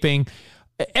 landscaping.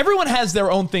 Everyone has their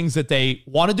own things that they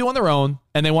want to do on their own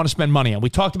and they want to spend money on. We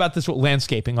talked about this with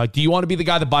landscaping. Do you want to be the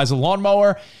guy that buys a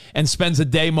lawnmower and spends a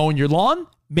day mowing your lawn?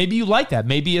 Maybe you like that.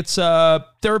 Maybe it's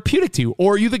therapeutic to you.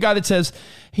 Or are you the guy that says,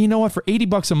 hey, you know what? For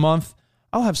 $80 a month,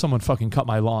 I'll have someone fucking cut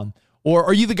my lawn. Or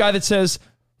are you the guy that says,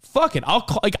 fuck it,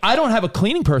 I don't have a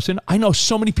cleaning person. I know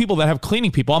so many people that have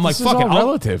cleaning people. I'm fuck it. This is all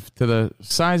relative to the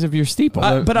size of your steeple.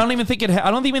 But I don't even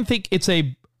think it's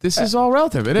a... This is all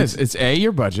relative. It is. It's A,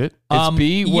 your budget. It's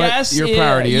B, what your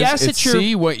priority is. Yes, it's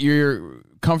C, what you're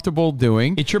comfortable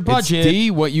doing. It's your budget. It's D,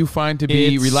 what you find to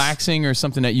be relaxing or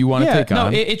something that you want to take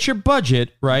on. It's your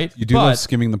budget, right? You do love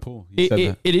skimming the pool. You said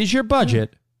that. It is your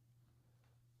budget.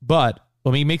 But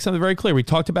let me make something very clear. We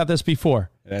talked about this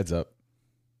before. It adds up.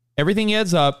 Everything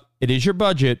adds up. It is your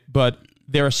budget, but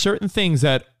there are certain things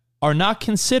that are not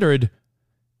considered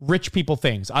rich people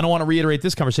things. I don't want to reiterate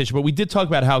this conversation, but we did talk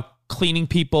about how cleaning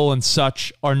people and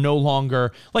such are no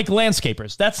longer like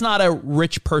landscapers. That's not a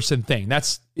rich person thing.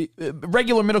 That's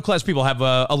regular middle class people have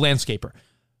a landscaper.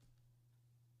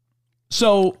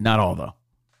 So not all though.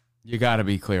 You got to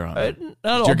be clear on that.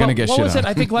 No, you're going to get shit on.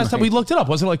 I think last time we looked it up,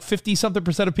 wasn't it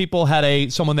 50-something% of people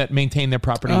had someone that maintained their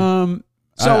property? So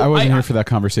I wasn't here for that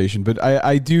conversation, but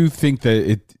I do think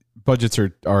that budgets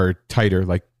are tighter.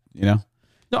 You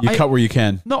cut where you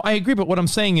can. No, I agree. But what I'm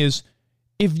saying is,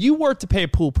 if you were to pay a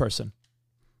pool person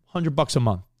 $100 a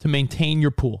month to maintain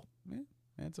your pool,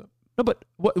 adds up. No, but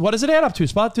what does it add up to?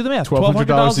 Spot, do the math.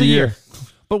 $1,200 a year.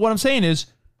 But what I'm saying is,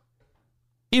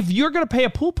 if you're going to pay a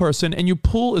pool person and your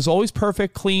pool is always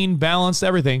perfect, clean, balanced,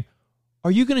 everything,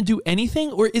 are you going to do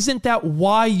anything, or isn't that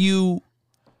why you?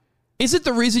 Is it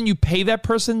the reason you pay that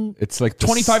person? It's like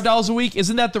 $25 a week.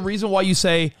 Isn't that the reason why you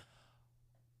say,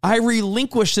 I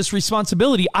relinquish this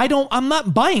responsibility? I'm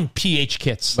not buying pH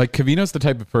kits. Like Covino's the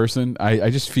type of person, I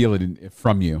just feel it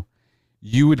from you.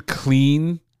 You would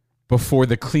clean before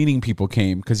the cleaning people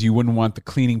came because you wouldn't want the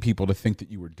cleaning people to think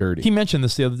that you were dirty. He mentioned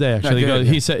this the other day, actually.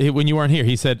 He said, when you weren't here,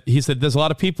 he said, there's a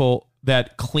lot of people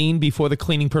that clean before the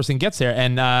cleaning person gets there.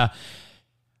 And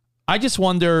I just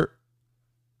wonder,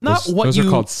 those are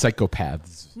called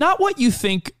psychopaths. Not what you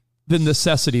think the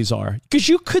necessities are, because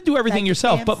you could do everything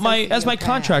yourself. But as my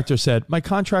contractor said, my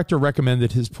contractor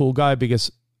recommended his pool guy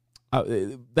because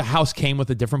the house came with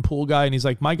a different pool guy, and he's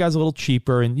like, my guy's a little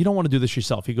cheaper, and you don't want to do this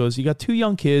yourself. He goes, you got 2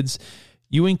 young kids,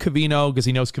 you and Covino, because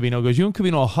he knows Covino, goes, you and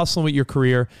Covino are hustling with your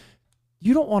career.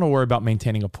 You don't want to worry about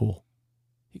maintaining a pool.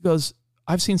 He goes,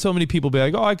 I've seen so many people be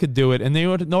like, oh, I could do it, and they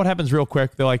know what happens real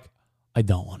quick. They're like, I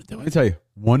don't want to do it. Let me tell you,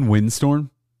 one windstorm,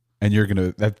 and you're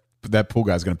gonna that pool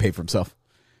guy's gonna pay for himself.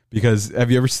 Because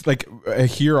have you ever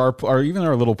here our even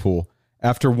our little pool,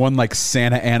 after one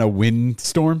Santa Ana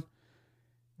windstorm,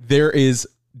 there is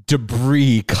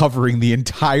debris covering the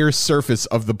entire surface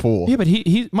of the pool. Yeah,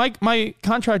 but my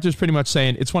contractor is pretty much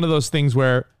saying it's one of those things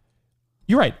where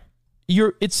you're right.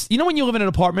 When you live in an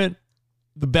apartment,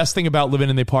 the best thing about living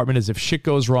in the apartment is if shit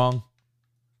goes wrong,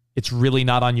 it's really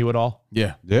not on you at all.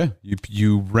 Yeah. Yeah.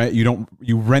 You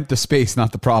rent the space,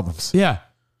 not the problems. Yeah.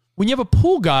 When you have a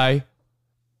pool guy,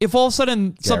 if all of a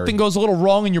sudden something goes a little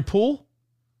wrong in your pool,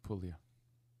 Pulio.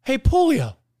 hey,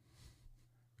 Pulio.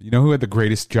 You know who had the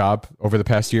greatest job over the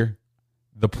past year?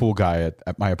 The pool guy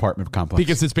at my apartment complex.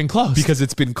 Because it's been closed. Because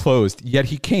it's been closed. Yet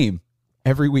he came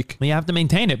every week. You have to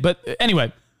maintain it. But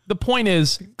anyway, the point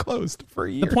is, Closed for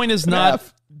a year. the point is not,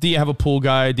 do you have a pool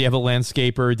guy? Do you have a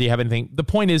landscaper? Do you have anything? The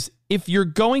point is, if you're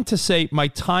going to say my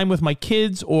time with my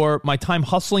kids or my time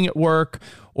hustling at work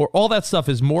or all that stuff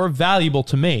is more valuable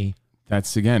to me.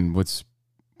 That's, again, what's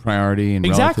priority and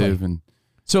Exactly. relative. And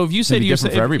So if you say to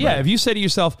yourself, if you say to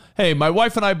yourself, hey, my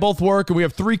wife and I both work and we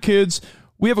have 3 kids,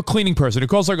 we have a cleaning person. It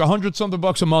costs like $100-something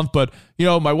a month, but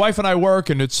my wife and I work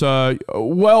and it's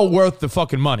well worth the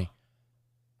fucking money.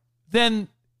 Then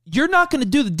you're not going to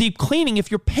do the deep cleaning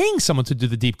if you're paying someone to do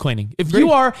the deep cleaning. If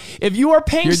you are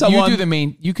paying someone,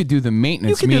 you could do the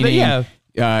maintenance. You could do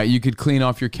that, You could clean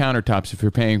off your countertops if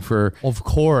you're paying for, of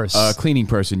course, a cleaning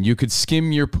person. You could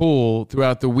skim your pool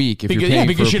throughout the week if you're paying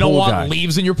because for a you don't pool want guy.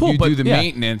 leaves in your pool. You but do the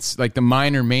maintenance, like the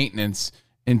minor maintenance,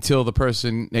 until the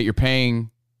person that you're paying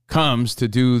comes to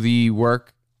do the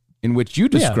work in which you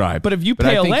describe. But if you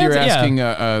pay I think you're asking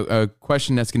yeah. a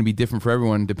question that's going to be different for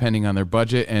everyone depending on their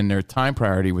budget and their time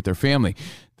priority with their family.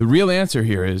 The real answer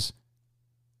here is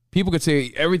people could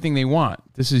say everything they want.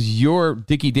 This is your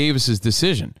Dickie Davis's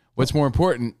decision. What's more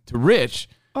important to Rich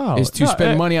is to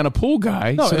spend money on a pool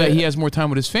guy so that he has more time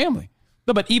with his family.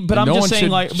 No, but I'm no just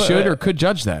one saying, should or could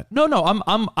judge that. No,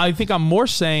 I think I'm more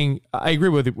saying, I agree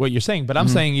with what you're saying, but I'm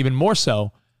saying even more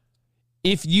so,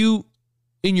 if you,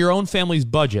 in your own family's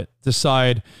budget,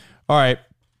 decide, all right,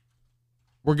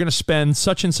 we're going to spend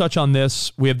such and such on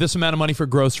this. We have this amount of money for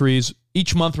groceries.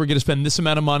 Each month we're going to spend this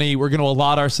amount of money. We're going to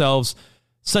allot ourselves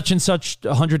such and such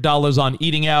 $100 on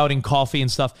eating out and coffee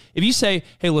and stuff. If you say,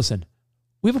 hey, listen,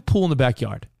 we have a pool in the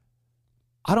backyard.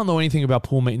 I don't know anything about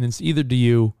pool maintenance, either do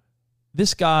you.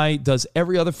 This guy does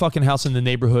every other fucking house in the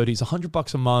neighborhood. He's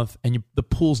 $100 a month, and the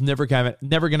pool's never going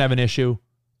to have an issue.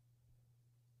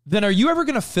 Then are you ever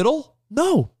going to fiddle?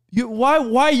 No. Why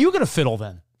are you going to fiddle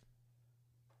then?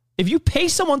 If you pay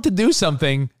someone to do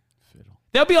something,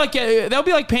 that'll be like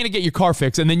paying to get your car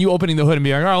fixed, and then you opening the hood and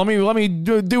be like, all right, let me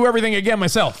do everything again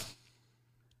myself.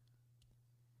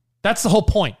 That's the whole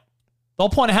point. The whole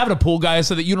point of having a pool guy is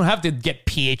so that you don't have to get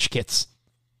pH kits.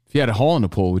 If you had a hole in the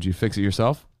pool, would you fix it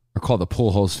yourself or call the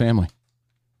pool holes family?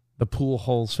 The pool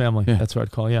holes family. Yeah. That's what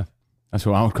I'd call. Yeah, that's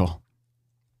what I would call.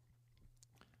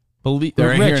 They're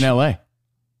right here in LA.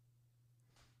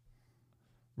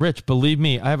 Rich, believe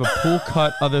me, I have a pool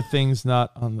cut. Other things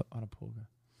not on a pool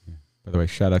guy. By the way,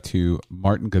 shout out to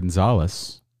Martin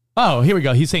Gonzalez. Oh, here we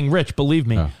go. He's saying, Rich, believe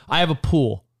me, Oh. I have a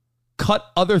pool. Cut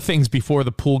other things before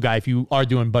the pool guy if you are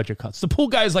doing budget cuts. The pool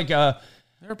guy is like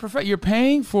you're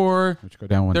paying for Go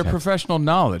down one their tab. professional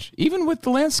knowledge. Even with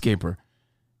the landscaper,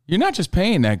 you're not just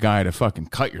paying that guy to fucking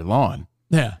cut your lawn.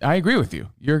 Yeah. I agree with you.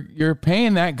 You're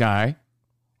paying that guy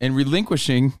and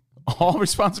relinquishing all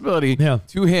responsibility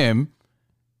to him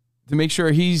to make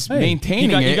sure he's maintaining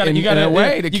it in a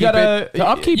way to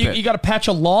upkeep it. You got to patch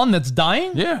a lawn that's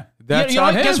dying? Yeah. That's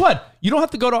on him. Guess what? You don't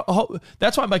have to go to...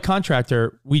 That's why my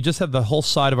contractor, we just had the whole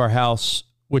side of our house,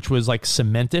 which was like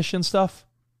cementish and stuff.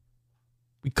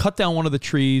 We cut down one of the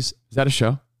trees. Is that a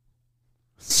show?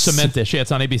 Cementish. Yeah,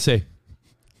 it's on ABC.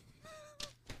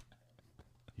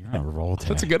 You're on a roll today.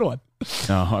 That's a good one.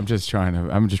 No, I'm just trying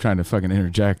to fucking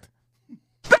interject.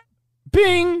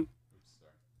 Bing!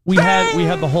 We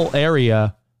had the whole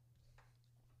area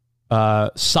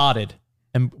sodded.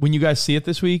 And when you guys see it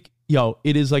this week,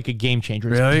 it is like a game changer.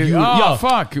 It's Really? beautiful.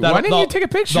 Fuck. Why didn't you take a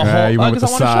picture? You went with the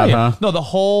because I wanna sod, show you. huh? No,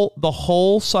 the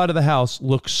whole side of the house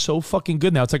looks so fucking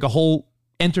good now. It's like a whole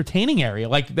entertaining area,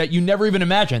 like that you never even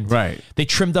imagined. Right. They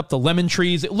trimmed up the lemon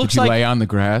trees. It looks Did you like lay on the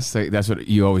grass? That's what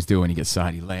you always do when you get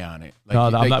sod. You lay on it. No,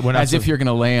 I'm not- we're not as if you're going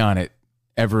to lay on it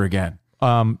ever again.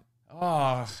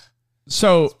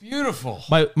 so Beautiful.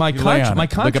 my You lay on it. my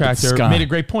Look up at the contractor sky. made a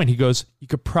great point. He goes, you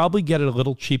could probably get it a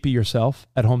little cheaper yourself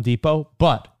at Home Depot,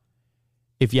 but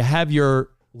if you have your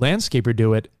landscaper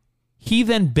do it, he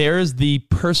then bears the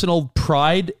personal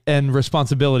pride and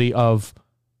responsibility of,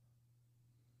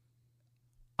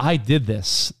 I did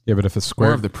this Yeah, but if a More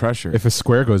square of the pressure. if a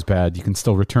square goes bad, you can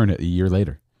still return it a year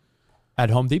later at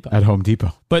Home Depot. at Home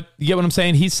Depot. But you get what I'm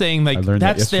saying? He's saying like I learned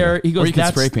that that's their. yesterday. He goes, or you can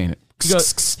that's spray paint it. He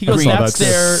goes, Green. that's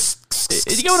their. That's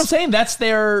You get what I'm saying? That's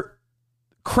their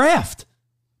craft.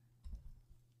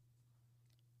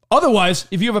 Otherwise,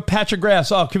 if you have a patch of grass,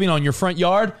 Kavino, in your front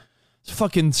yard, it's a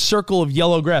fucking circle of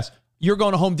yellow grass. You're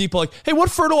going to Home Depot like, hey, what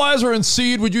fertilizer and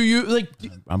seed would you use? Like,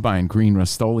 I'm buying green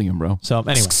Rust-Oleum, bro. so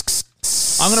anyway,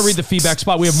 I'm gonna read the feedback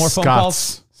spot. We have more phone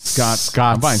calls. Scott.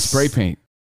 I'm buying spray paint.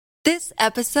 This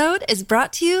episode is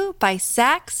brought to you by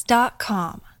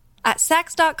Sax.com. At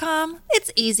Sax.com,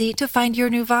 it's easy to find your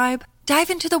new vibe.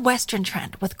 Dive into the Western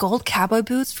trend with gold cowboy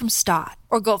boots from Stott,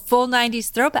 or go full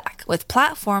 90s throwback with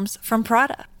platforms from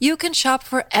Prada. You can shop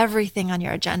for everything on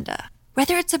your agenda,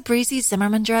 whether it's a breezy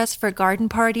Zimmermann dress for a garden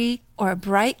party or a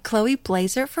bright Chloe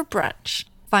blazer for brunch.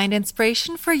 Find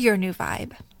inspiration for your new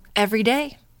vibe every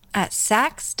day at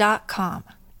Sax.com.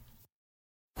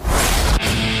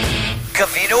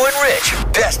 Covino and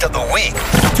Rich, best of the week.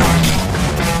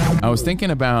 I was thinking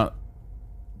about,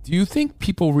 do you think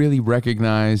people really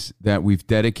recognize that we've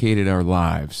dedicated our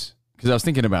lives? Because I was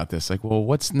thinking about this, like, well,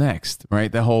 what's next,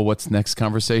 right? That whole what's next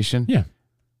conversation. Yeah.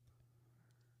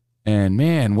 And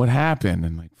man, what happened?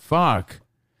 And like, fuck.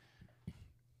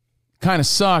 Kind of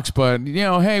sucks, but,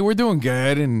 hey, we're doing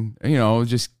good. And,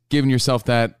 just giving yourself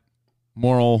that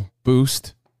moral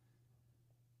boost.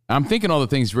 I'm thinking all the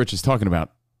things Rich is talking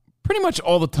about pretty much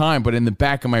all the time, but in the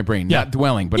back of my brain, not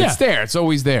dwelling, but it's there. It's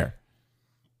always there.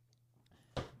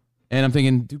 And I'm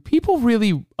thinking, do people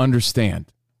really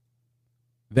understand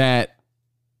that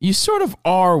you sort of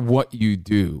are what you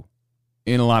do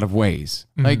in a lot of ways?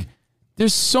 Mm-hmm. Like,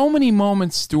 there's so many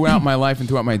moments throughout my life and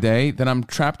throughout my day that I'm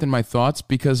trapped in my thoughts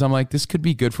because I'm like, this could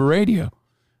be good for radio.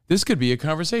 This could be a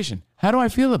conversation. How do I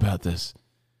feel about this?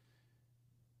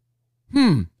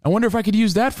 I wonder if I could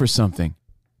use that for something.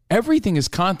 Everything is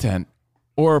content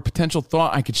or a potential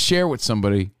thought I could share with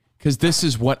somebody because this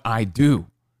is what I do.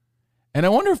 And I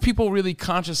wonder if people really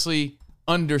consciously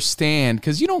understand,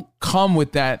 because you don't come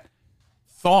with that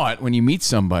thought when you meet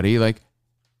somebody like,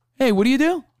 hey, what do you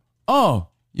do? Oh,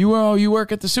 you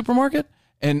work at the supermarket?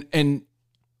 And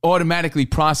automatically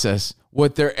process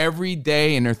what their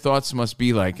everyday and their thoughts must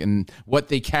be like and what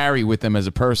they carry with them as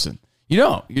a person.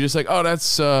 You're just like, oh,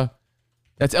 that's El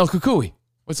Kukui.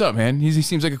 What's up, man? He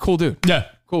seems like a cool dude. Yeah.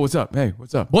 Cool, what's up? Hey,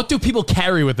 what's up? What do people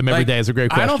carry with them every day is a great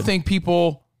question. I don't think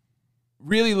people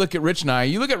really look at Rich and I.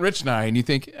 You look at Rich and I and you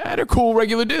think, they're cool,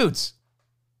 regular dudes.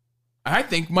 I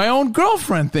think my own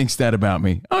girlfriend thinks that about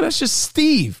me. Oh, that's just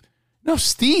Steve. No,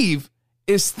 Steve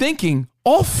is thinking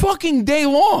all fucking day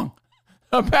long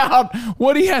about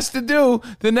what he has to do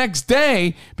the next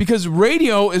day because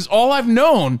radio is all I've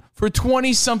known for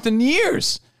 20-something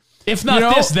years. If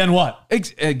not this, then what?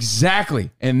 Exactly.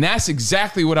 And that's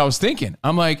exactly what I was thinking.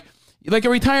 I'm like a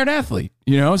retired athlete.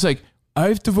 It's like,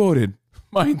 I've devoted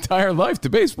my entire life to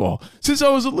baseball. Since I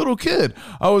was a little kid,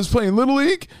 I was playing Little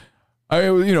League.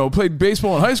 I, played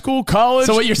baseball in high school, college,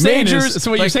 So what you're saying majors. is this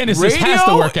radio has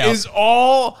to work out. Is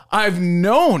all I've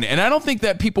known. And I don't think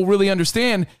that people really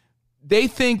understand. They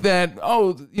think that,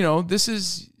 this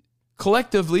is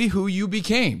collectively who you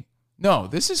became. No,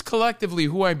 this is collectively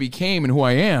who I became and who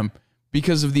I am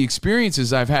because of the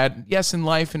experiences I've had, yes, in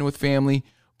life and with family,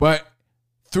 but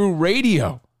through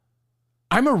radio.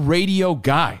 I'm a radio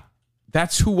guy.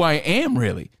 That's who I am,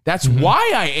 really. That's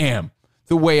why I am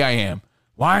the way I am.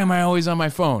 Why am I always on my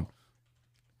phone?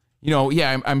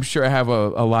 I'm sure I have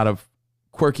a lot of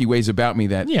quirky ways about me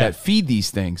that feed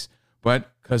these things, but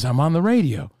because I'm on the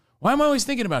radio. Why am I always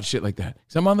thinking about shit like that?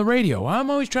 Because I'm on the radio. Why am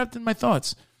I always trapped in my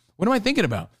thoughts? What am I thinking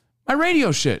about? My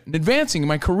radio shit and advancing in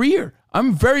my career.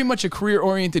 I'm very much a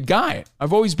career-oriented guy.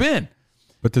 I've always been.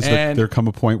 But does there come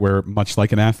a point where, much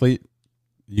like an athlete,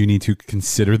 you need to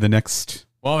consider the next?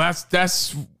 Well,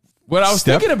 that's what I was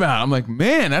thinking about. I'm like,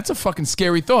 man, that's a fucking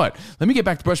scary thought. Let me get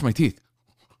back to brushing my teeth.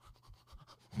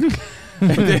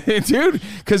 Dude,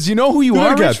 because you know who you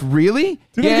are, Rich? Really?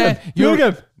 Do it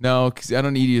again. No, because I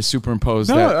don't need you to superimpose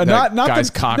that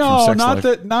guy's cock from Sex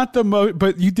Life.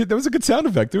 But you did. That was a good sound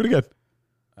effect. Do it again.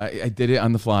 I did it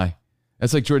on the fly.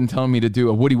 That's like Jordan telling me to do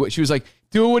a Woody. She was like,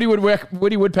 do a Woody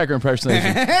Woodpecker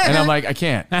impersonation, and I'm like, I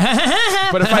can't.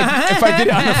 But if I did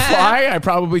it on the fly, I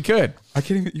probably could. I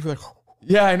can't even. You were like,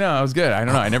 yeah, I know. I was good. I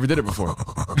don't know. I never did it before.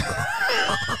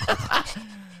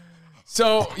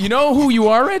 So you know who you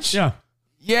are, Rich? Yeah.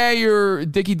 Yeah, you're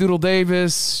Dickie Doodle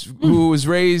Davis, who was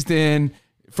raised in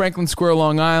Franklin Square,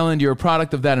 Long Island. You're a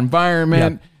product of that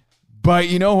environment. Yep. But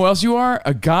you know who else you are?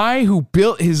 A guy who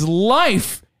built his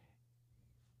life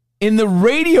in the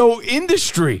radio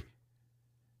industry.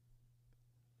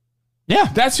 Yeah,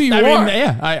 that's who you are.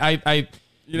 I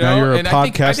now you're a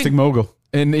podcasting mogul.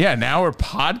 And now we're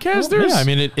podcasters. Well,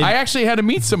 yeah, I actually had to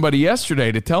meet somebody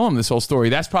yesterday to tell him this whole story.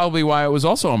 That's probably why it was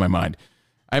also on my mind.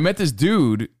 I met this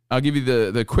dude. I'll give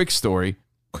you the quick story.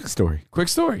 Quick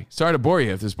story. Sorry to bore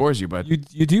you if this bores you, but you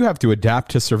do have to adapt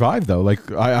to survive, though.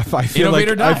 Like I feel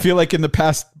like in the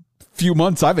past few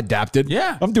months I've adapted.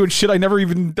 Yeah, I'm doing shit I never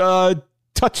even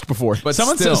touched before. But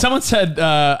someone said,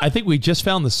 I think we just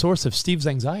found the source of Steve's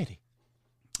anxiety.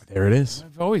 There it is.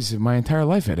 I've always, my entire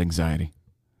life, had anxiety.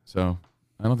 So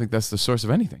I don't think that's the source of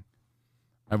anything.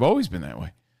 I've always been that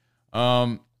way.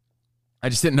 I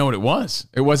just didn't know what it was.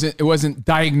 It wasn't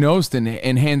diagnosed and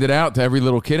handed out to every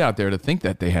little kid out there to think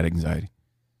that they had anxiety.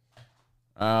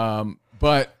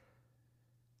 But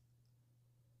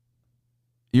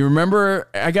you remember,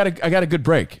 I got a good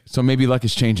break, so maybe luck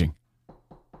is changing.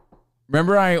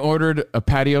 Remember, I ordered a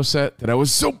patio set that I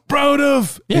was so proud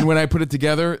of, and when I put it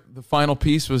together, the final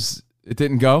piece it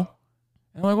didn't go.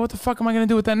 And I'm like, what the fuck am I going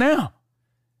to do with that now?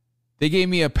 They gave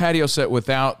me a patio set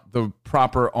without the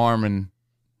proper arm and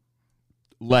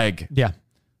leg. Yeah.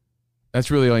 That's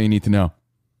really all you need to know.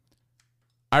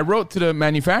 I wrote to the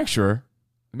manufacturer.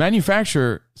 The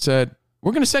manufacturer said,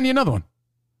 we're going to send you another one.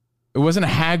 It wasn't a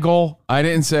haggle. I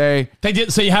didn't say. They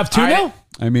did. So you have two now?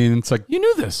 I mean, it's like You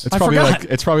knew this. it's probably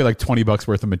like $20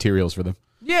 worth of materials for them,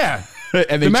 Yeah.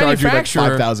 and they The charge you like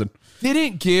manufacturer- $5,000. They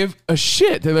didn't give a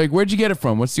shit. They're like, where'd you get it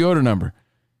from? What's the order number?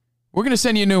 We're going to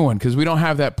send you a new one because we don't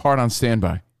have that part on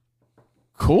standby.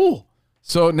 Cool.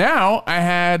 So now I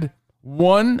had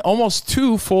almost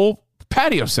two full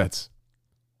patio sets.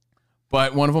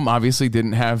 But one of them obviously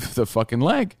didn't have the fucking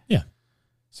leg. Yeah.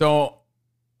 So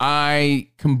I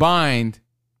combined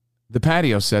the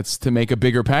patio sets to make a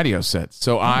bigger patio set.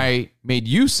 So I made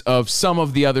use of some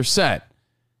of the other set.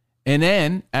 And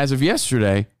then, as of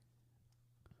yesterday,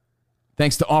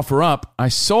 thanks to OfferUp, I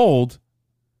sold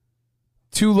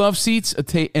 2 love seats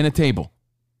and a table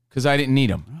because I didn't need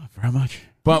them. Oh, for how much?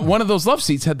 But one of those love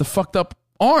seats had the fucked up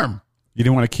arm. You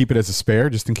didn't want to keep it as a spare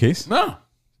just in case? No,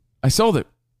 I sold it.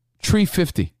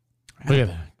 $350. Look at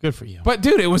that. Good for you. But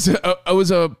dude, it was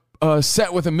a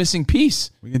set with a missing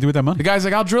piece. What are you going to do with that money? The guy's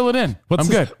like, I'll drill it in. I'm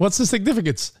good. What's the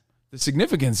significance? The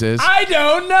significance is I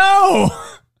don't know.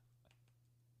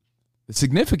 the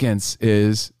significance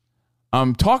is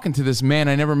I'm talking to this man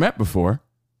I never met before.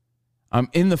 I'm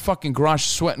in the fucking garage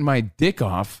sweating my dick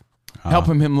off,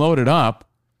 helping him load it up.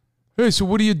 Hey, so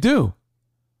what do you do?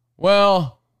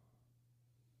 Well,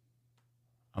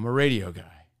 I'm a radio guy.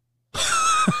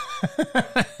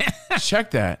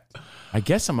 Check that. I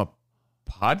guess I'm a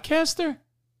podcaster?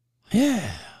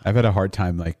 Yeah. I've had a hard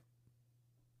time like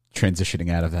transitioning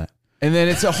out of that And then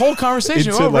it's a whole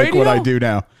conversation. into Oh, like radio? what I do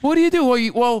now. What do you do?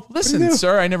 Well, listen, do?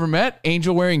 sir, I never met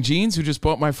Angel wearing jeans who just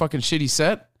bought my fucking shitty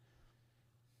set.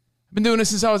 I've been doing this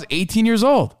since I was 18 years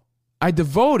old. I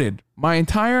devoted my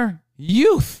entire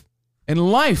youth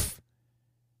and life,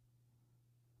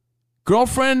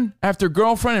 girlfriend after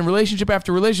girlfriend and relationship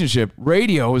after relationship.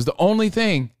 Radio was the only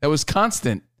thing that was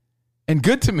constant and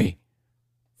good to me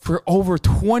for over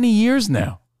 20 years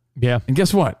now. Yeah. And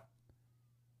guess what?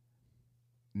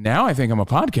 Now I think I'm a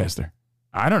podcaster.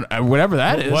 I don't know. Whatever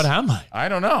that is. What am I? I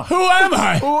don't know. Who am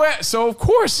I? So, of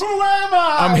course, Who am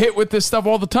I? I'm hit with this stuff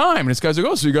all the time. And this guy's like,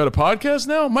 oh, so you got a podcast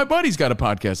now? My buddy's got a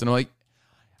podcast. And I'm like,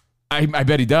 I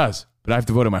bet he does. But I've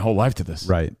devoted my whole life to this.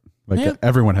 Right. Like Yeah.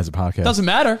 everyone has a podcast. Doesn't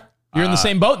matter. You're in the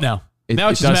same boat now. Now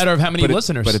it's just a does- matter of how many but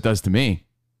listeners. But it does to me.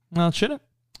 Well, it shouldn't.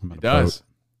 I'm on It a boat. does.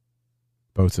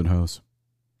 Boats and hoes.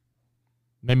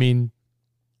 I mean,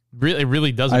 really, it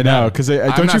really doesn't I know matter. because I'm don't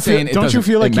not you feel? saying it Don't you doesn't-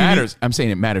 feel like it you need- matters? I'm saying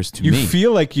it matters to you me.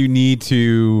 feel like you need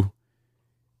to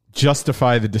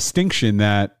justify the distinction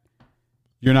that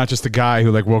you're not just a guy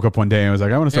who like woke up one day and was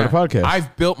like, I want to start a podcast.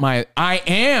 I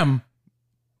am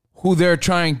who they're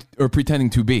trying or pretending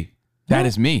to be. That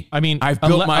is me. I mean, I've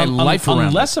built my life around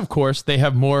unless, of course, they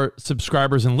have more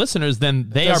subscribers and listeners, then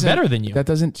they are better than you. That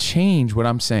doesn't change what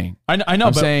I'm saying. I know, I'm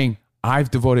but saying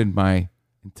I've devoted my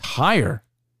entire,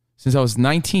 since I was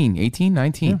 19,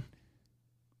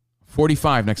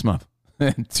 45 next month,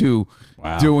 to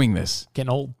doing this. getting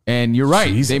old. And you're right.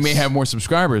 Jesus. They may have more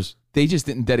subscribers. They just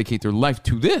didn't dedicate their life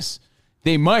to this.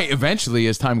 They might eventually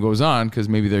as time goes on because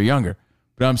maybe they're younger.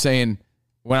 But I'm saying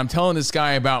when I'm telling this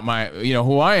guy about my,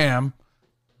 who I am,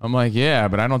 I'm like, yeah,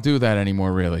 but I don't do that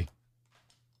anymore, really.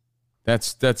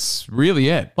 That's really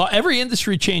it. Well, every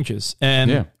industry changes.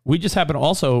 And Yeah. we just happen to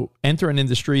also enter an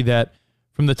industry that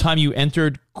from the time you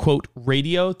entered, quote,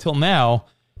 radio till now,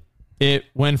 it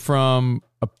went from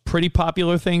a pretty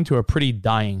popular thing to a pretty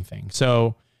dying thing.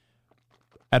 So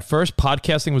at first,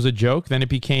 podcasting was a joke. Then it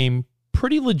became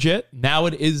pretty legit. Now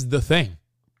it is the thing.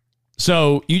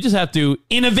 So you just have to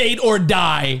innovate or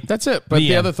die. That's it. But the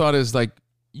The other thought is like,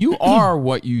 you are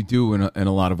what you do in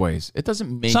a lot of ways. It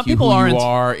doesn't make Some you people who aren't. you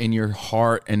are in your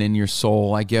heart and in your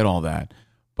soul. I get all that.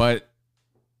 But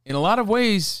in a lot of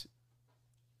ways,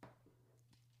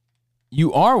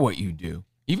 you are what you do,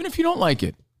 even if you don't like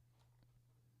it.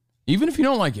 Even if you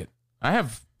don't like it. I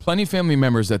have plenty of family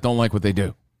members that don't like what they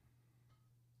do.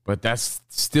 But that's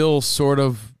still sort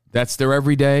of, that's their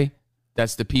everyday.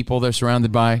 That's the people they're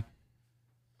surrounded by.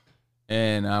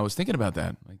 And I was thinking about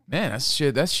that. Like, man,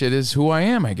 that shit is who I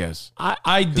am, I guess.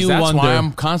 I do That's wonder. why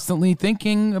I'm constantly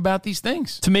thinking about these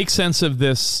things. To make sense of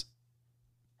this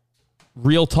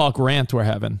real talk rant we're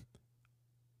having,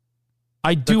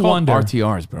 I They're do called wonder.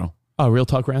 RTRs, bro. Oh, real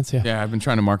talk rants? Yeah. Yeah, I've been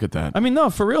trying to market that. I mean, no,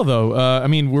 for real though. I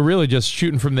mean, we're really just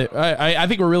shooting from the. I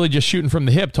think we're really just shooting from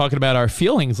the hip, talking about our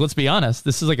feelings. Let's be honest.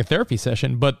 This is like a therapy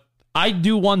session, but I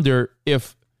do wonder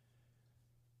if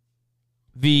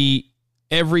the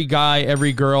every guy,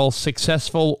 every girl,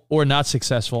 successful or not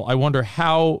successful, I wonder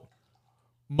how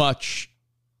much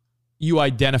you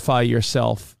identify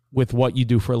yourself with what you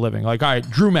do for a living. Like, all right,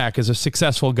 Drew Mack is a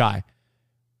successful guy,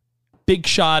 big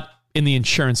shot in the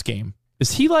insurance game.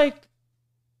 Is he like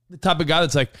the type of guy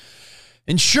that's like,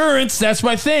 insurance, that's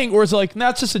my thing? Or is it like, nah,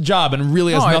 it's just a job and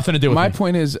really has nothing to do with my me?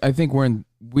 point is, I think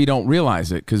we don't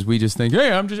realize it because we just think,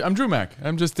 hey, I'm Drew Mack.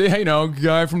 I'm just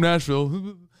guy from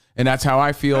Nashville. And that's how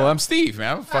I feel. I'm Steve,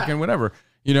 man. I'm fucking whatever,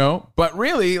 But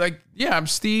really, like, yeah, I'm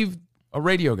Steve, a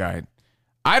radio guy.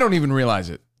 I don't even realize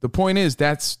it. The point is,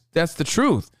 that's the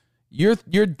truth. You're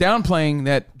downplaying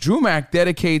that Drew Mack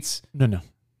dedicates No.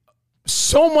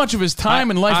 so much of his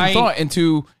time and life and thought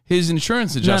into his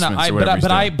insurance adjustments.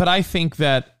 But I think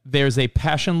that there's a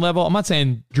passion level. I'm not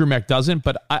saying Drew Mack doesn't,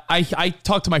 but I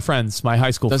talk to my friends, my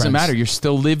high school friends. Doesn't matter. You're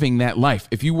still living that life.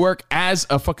 If you work as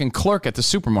a fucking clerk at the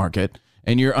supermarket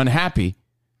and you're unhappy,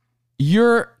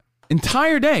 your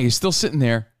entire day is still sitting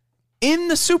there in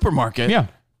the supermarket. Yeah.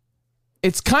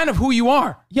 It's kind of who you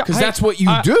are. Yeah. Because that's what you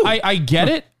do. I get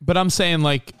it, but I'm saying,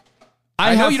 like,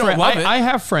 I know you don't love it. I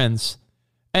have friends,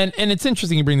 and it's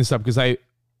interesting you bring this up because I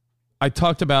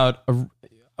talked about,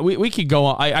 we could go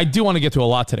on. I do want to get to a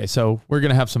lot today, so we're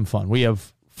going to have some fun. We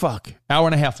have, hour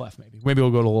and a half left maybe. Maybe we'll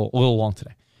go a little long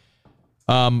today.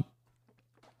 I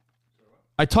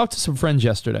talked to some friends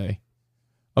yesterday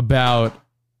about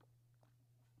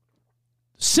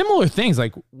similar things,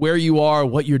 like where you are,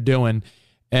 what you're doing,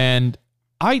 and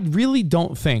I really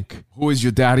don't think. Who is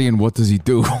your daddy and what does he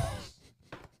do?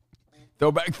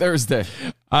 Throwback Thursday.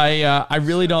 I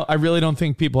really don't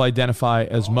think people identify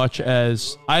as much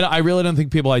as I really don't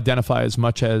think people identify as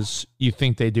much as you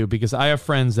think they do, because I have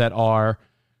friends that are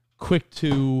quick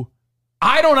to.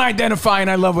 I don't identify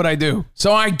and I love what I do,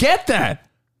 so I get that.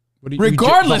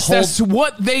 Regardless, that's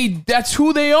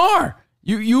who they are.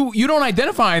 You don't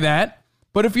identify that.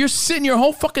 But if you're sitting your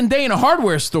whole fucking day in a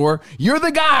hardware store, you're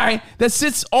the guy that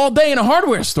sits all day in a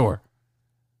hardware store.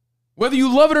 Whether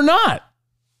you love it or not.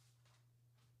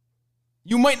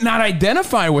 You might not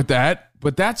identify with that,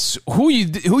 but that's who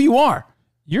you are.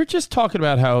 You're just talking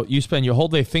about how you spend your whole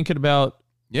day thinking about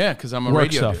because I'm a work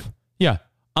radio stuff. dude. Yeah.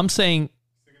 I'm saying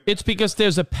it's because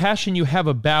there's a passion you have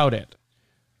about it.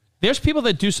 There's people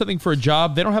that do something for a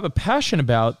job they don't have a passion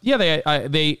about. Yeah,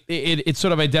 it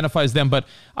sort of identifies them. But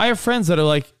I have friends that are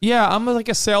like, yeah, I'm like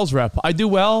a sales rep. I do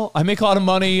well. I make a lot of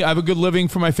money. I have a good living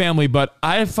for my family. But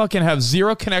I fucking have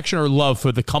zero connection or love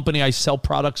for the company I sell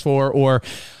products for. Or,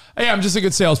 hey, I'm just a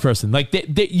good salesperson. Like,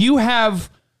 you have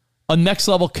a next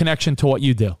level connection to what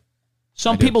you do.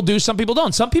 Some people do. Some people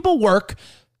don't. Some people work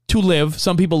to live.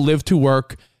 Some people live to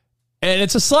work. And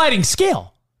it's a sliding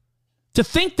scale. To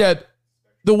think that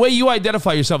the way you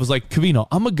identify yourself is like, Covino,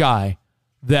 I'm a guy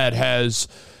that has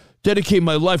dedicated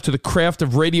my life to the craft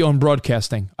of radio and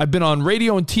broadcasting. I've been on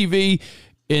radio and TV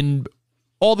in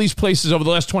all these places over the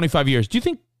last 25 years. Do you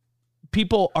think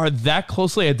people are that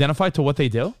closely identified to what they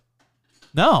do?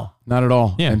 No. Not at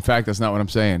all. Yeah. In fact, that's not what I'm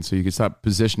saying. So you can stop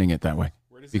positioning it that way.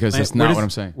 Because that's not what I'm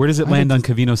saying. Where does it land on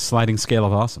Covino's sliding scale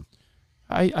of awesome?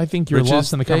 I think you're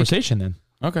lost in the conversation then.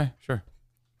 Okay, sure.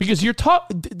 Because you're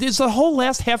there's the whole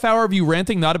last half hour of you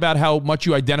ranting not about how much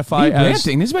you identify as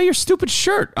ranting. This is about your stupid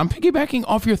shirt. I'm piggybacking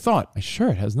off your thought. My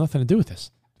shirt has nothing to do with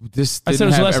this. This I said it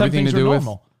was the last time things were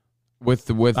normal. With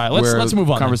right, where let's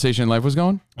move on. Conversation in life was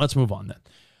going. Let's move on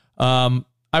then.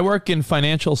 I work in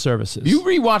financial services. You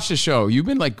rewatched the show. You've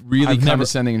been like really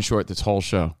condescending and short this whole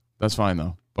show. That's fine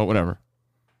though, but whatever.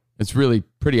 It's really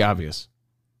pretty obvious.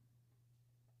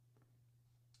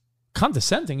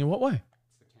 Condescending in what way?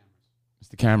 It's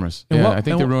the cameras. I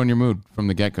think they ruin your mood from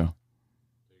the get-go.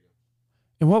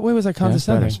 In what way was I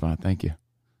condescending? That's better spot. Thank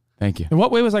you. In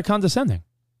what way was I condescending?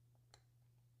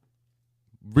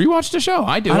 Rewatch the show.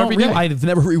 I do every day. I've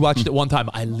never rewatched it one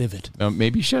time. I live it.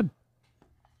 Maybe you should.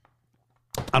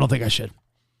 I don't think I should.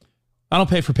 I don't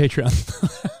pay for Patreon.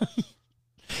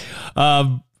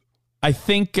 I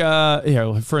think,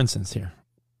 for instance, here.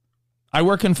 I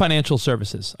work in financial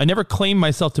services. I never claim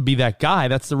myself to be that guy.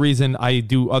 That's the reason I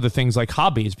do other things like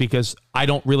hobbies, because I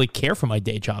don't really care for my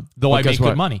day job, though I make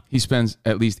good money. He spends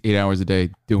at least 8 hours a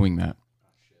day doing that.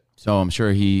 So I'm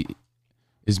sure he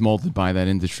is molded by that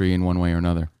industry in one way or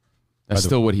another. That's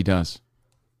still what he does.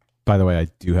 By the way, I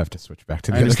do have to switch back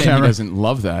to the I other understand camera. he doesn't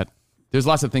love that. There's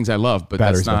lots of things I love, but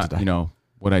Battery's that's about to not, die.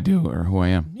 what I do or who I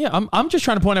am. Yeah, I'm just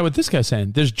trying to point out what this guy's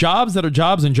saying. There's jobs that are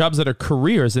jobs and jobs that are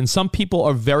careers, and some people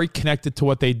are very connected to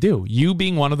what they do. You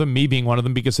being one of them, me being one of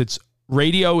them, because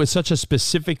radio is such a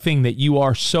specific thing that you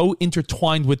are so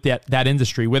intertwined with that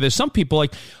industry. Where there's some people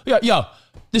like,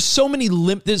 there's so many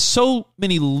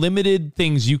limited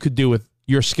things you could do with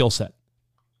your skill set.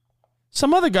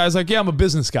 Some other guys like, I'm a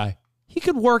business guy. He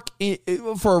could work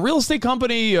for a real estate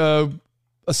company, a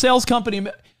sales company.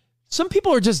 Some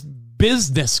people are just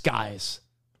business guys.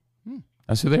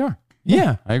 That's who they are.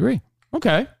 Yeah. I agree.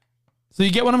 Okay. So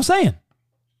you get what I'm saying?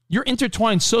 You're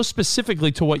intertwined so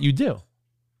specifically to what you do.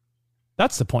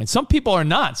 That's the point. Some people are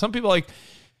not. Some people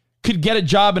could get a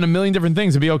job in a million different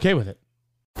things and be okay with it.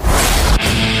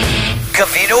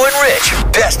 Covino and Rich,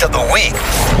 best of the week.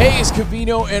 Hey, it's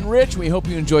Covino and Rich. We hope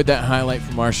you enjoyed that highlight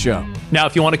from our show. Now,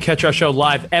 if you want to catch our show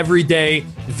live every day,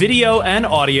 video and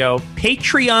audio,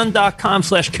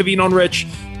 patreon.com/Covino and Rich.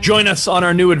 Join us on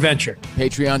our new adventure.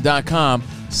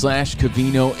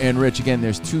 Patreon.com/Covino and Rich. Again,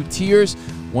 there's 2 tiers.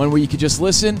 One where you could just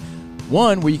listen.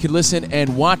 One where you could listen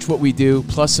and watch what we do,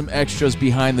 plus some extras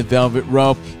behind the velvet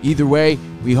rope. Either way,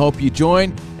 we hope you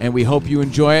join, and we hope you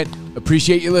enjoy it.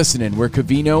 Appreciate you listening. We're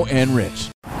Covino and Rich.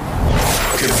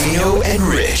 Covino and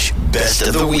Rich, best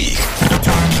of the week.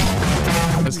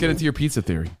 Let's get into your pizza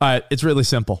theory. All right, it's really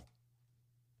simple.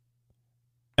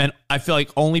 And I feel like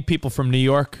only people from New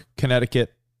York,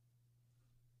 Connecticut,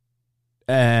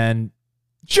 and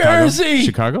Jersey.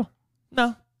 Chicago?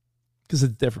 No, because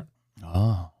it's different.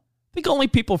 Oh. I think only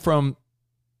people from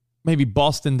maybe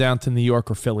Boston down to New York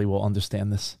or Philly will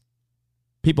understand this.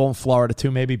 People in Florida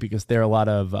too, maybe, because there are a lot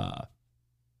of,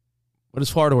 what is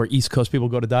Florida where East Coast people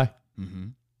go to die? Mm-hmm.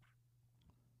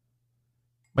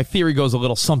 My theory goes a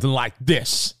little something like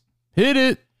this. Hit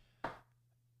it.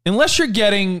 Unless you're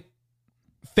getting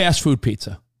fast food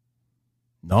pizza.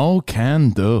 No can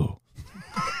do.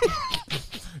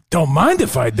 Don't mind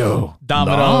if I do.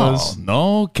 Domino's.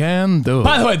 No can do.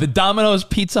 By the way, the Domino's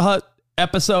Pizza Hut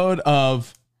episode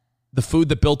of The Food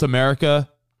That Built America,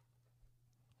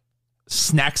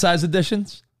 snack size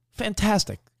editions,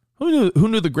 fantastic. Who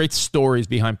knew the great stories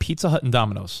behind Pizza Hut and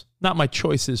Domino's? Not my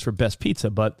choices for best pizza,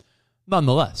 but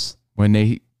nonetheless. When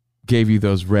they gave you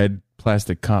those red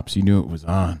plastic cups, you knew it was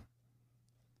on.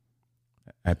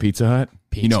 At Pizza Hut,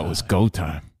 you know it was go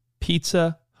time.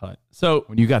 Pizza Hut. So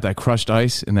when you got that crushed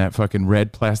ice in that fucking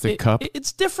red plastic cup.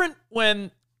 It's different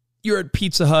when you're at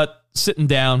Pizza Hut sitting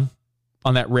down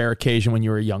on that rare occasion when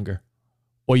you were younger.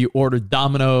 Or you ordered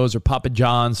Domino's or Papa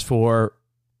John's for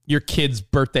your kid's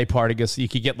birthday party because you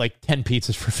could get like 10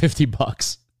 pizzas for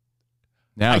 $50.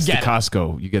 Now it's the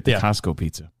Costco. You get the Costco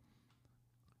pizza.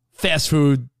 Fast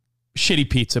food, shitty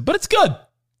pizza, but it's good.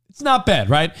 It's not bad,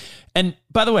 right? And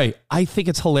by the way, I think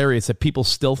it's hilarious that people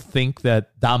still think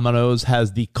that Domino's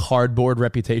has the cardboard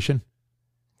reputation.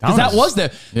 Because that was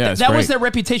their their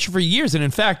reputation for years, and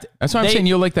in fact, that's why I'm saying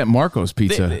you'll like that Marco's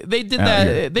pizza. They did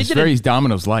that. It's very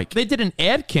Domino's-like. They did an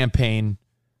ad campaign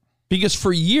because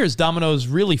for years Domino's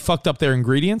really fucked up their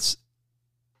ingredients,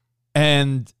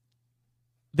 and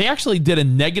they actually did a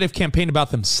negative campaign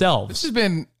about themselves. This has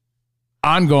been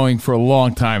ongoing for a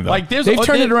long time, though. Like they've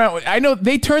turned it around. I know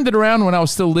they turned it around when I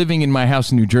was still living in my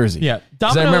house in New Jersey. Yeah,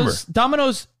 I remember.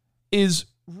 Domino's is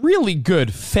really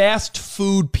good fast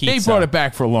food pizza. They brought it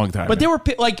back for a long time. But they were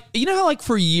like, you know how like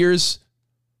for years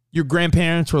your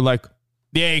grandparents were like,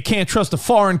 yeah, you can't trust a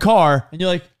foreign car. And you're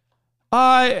like,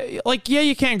 yeah,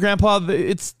 you can, Grandpa.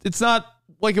 It's not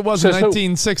like it was in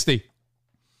 1960.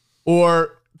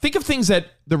 Or think of things that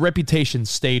the reputation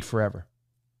stayed forever.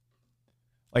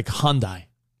 Like Hyundai.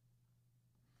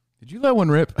 Did you let one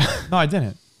rip? No, I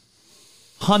didn't.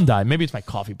 Hyundai. Maybe it's my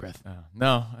coffee breath.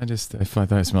 No, I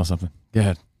thought I smelled something. Go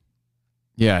ahead.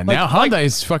 Yeah, now Hyundai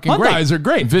is fucking great. Hyundais are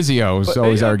great. Vizio is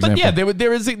always our example. But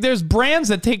yeah, there's brands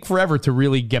that take forever to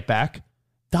really get back.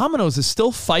 Domino's is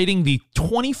still fighting the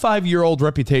 25-year-old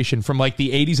reputation from like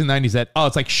the 80s and 90s that,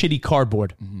 it's like shitty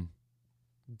cardboard. Mm-hmm.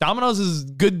 Domino's is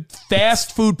good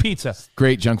fast food pizza.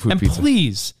 Great junk food pizza. And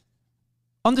please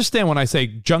understand when I say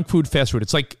junk food, fast food.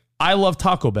 It's like I love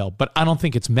Taco Bell, but I don't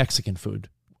think it's Mexican food.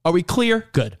 Are we clear?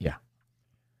 Good. Yeah.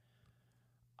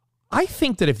 I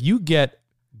think that if you get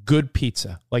good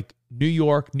pizza, like New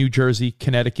York, New Jersey,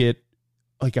 Connecticut,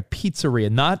 like a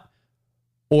pizzeria, not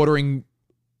ordering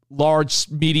large,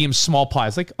 medium, small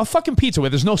pies, like a fucking pizza where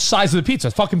there's no size of the pizza,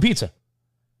 it's fucking pizza.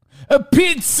 A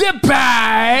pizza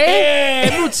pie!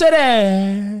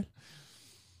 Mozzarella.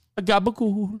 A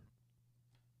gabagool.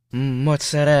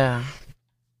 Mozzarella.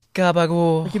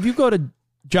 Gabago. Like if you go to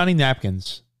Johnny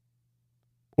Napkins,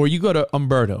 or you go to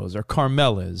Umberto's or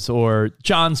Carmela's or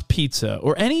John's Pizza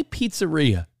or any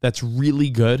pizzeria that's really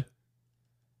good,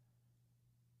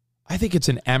 I think it's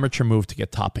an amateur move to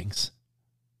get toppings.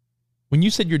 When you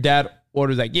said your dad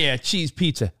orders like, yeah, cheese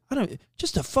pizza,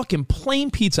 just a fucking plain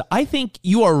pizza. I think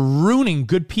you are ruining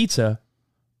good pizza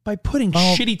by putting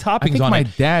shitty toppings on it. I think my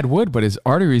dad would, but his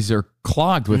arteries are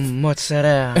clogged with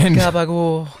Mozzarella. and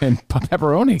Gabago.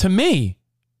 pepperoni. To me,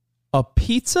 a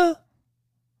pizza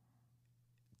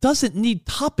doesn't need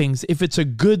toppings if it's a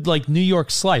good like New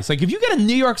York slice. Like if you get a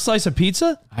New York slice of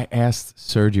pizza. I asked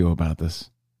Sergio about this.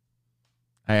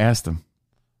 I asked him.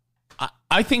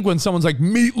 I think when someone's like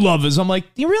meat lovers, I'm like,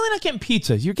 you're really not getting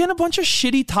pizza. You're getting a bunch of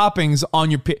shitty toppings on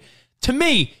your pizza. To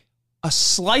me, a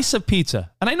slice of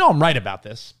pizza, and I know I'm right about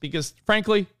this because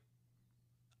frankly,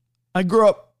 I grew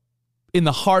up in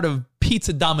the heart of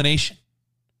pizza domination.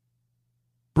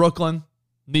 Brooklyn,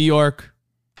 New York,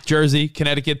 Jersey,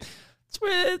 Connecticut.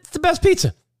 It's the best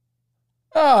pizza.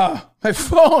 Oh, my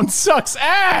phone sucks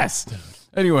ass.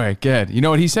 Anyway, good. You know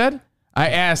what he said? I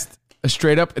asked a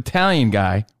straight up Italian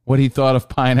guy what he thought of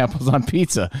pineapples on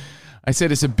pizza. I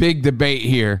said, it's a big debate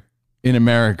here in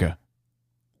America.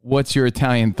 What's your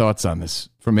Italian thoughts on this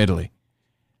from Italy?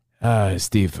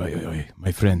 Steve,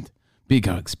 my friend, big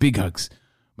hugs.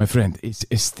 My friend,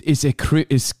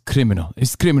 it's criminal.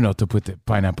 It's criminal to put the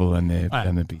pineapple on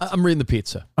the pizza. I'm reading the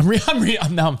pizza.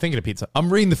 Now I'm thinking of pizza.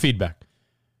 I'm reading the feedback.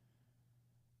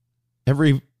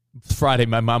 Every Friday,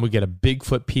 my mom would get a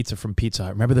Bigfoot pizza from Pizza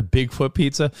Hut. Remember the Bigfoot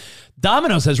pizza?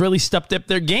 Domino's has really stepped up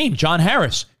their game. John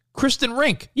Harris, Kristen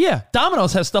Rink. Yeah,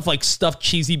 Domino's has stuff like stuffed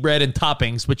cheesy bread and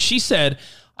toppings. But she said,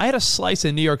 I had a slice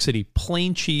in New York City,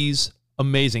 plain cheese,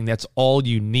 amazing. That's all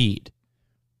you need.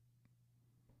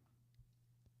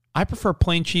 I prefer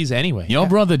plain cheese anyway. Your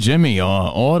brother Jimmy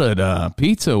ordered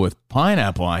pizza with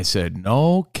pineapple. I said,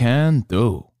 no can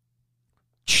do.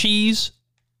 Cheese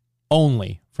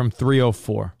only from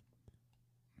 304.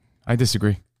 I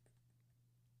disagree.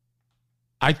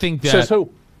 I think that... Says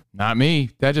who? Not me.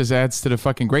 That just adds to the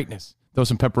fucking greatness. Throw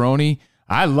some pepperoni.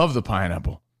 I love the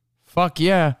pineapple. Fuck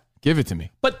yeah. Give it to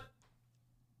me. But...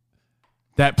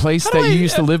 That place that you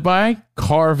used to live by,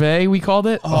 Carve, we called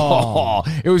it. Oh.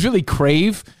 It was really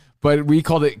Crave, but we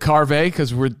called it Carve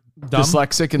because we're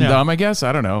dyslexic and dumb, I guess.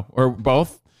 I don't know. Or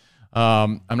both.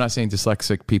 I'm not saying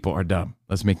dyslexic people are dumb.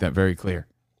 Let's make that very clear.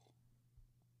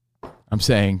 I'm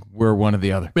saying we're one or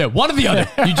the other. Yeah, one or the other.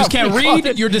 You just can't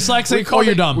read, you're dyslexic, or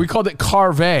you're dumb. We called it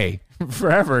Carve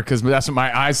forever because that's what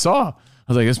my eyes saw. I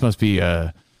was like, this must be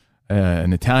an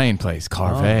Italian place,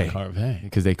 Carve. Carve.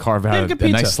 Because they carve out a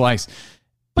nice slice.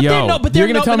 But you're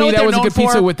going to tell me that was a good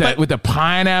pizza with the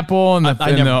pineapple and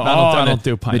I don't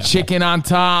do pineapple. The chicken on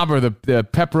top or the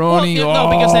pepperoni? No,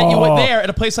 because then you went there at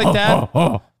a place like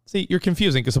that. See, you're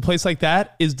confusing because a place like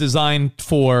that is designed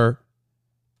for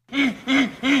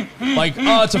like,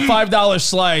 it's a $5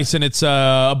 slice and it's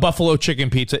a buffalo chicken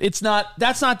pizza. It's not.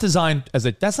 That's not designed as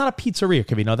that's not a pizzeria,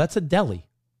 Cavino. That's a deli.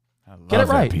 Get it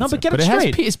right. No, but get it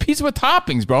straight. It's pizza with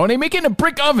toppings, bro. And they make it in a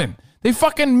brick oven. They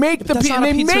fucking make the pizza.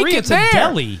 They make it it's there. A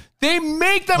deli. They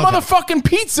make that motherfucking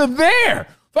pizza there.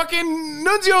 Fucking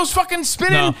Nunzio's fucking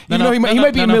spinning. He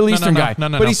might be a Middle Eastern guy,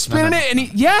 but he's spinning it.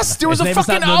 And there was a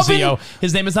fucking oven.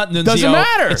 His name is not Nunzio. Doesn't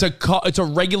matter. It's a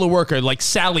regular worker like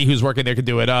Sally who's working there could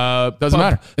do it. Doesn't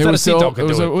matter. It was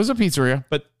a pizzeria.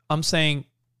 But I'm saying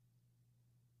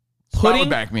putting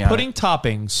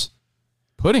toppings.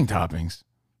 Pudding toppings.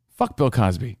 Fuck Bill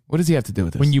Cosby. What does he have to do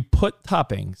with this? When you put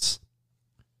toppings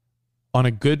on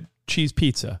a good cheese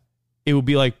pizza, it would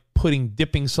be like putting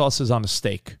dipping sauces on a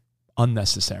steak.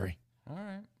 Unnecessary. All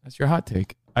right. That's your hot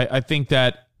take. I think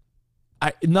that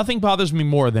nothing bothers me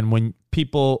more than when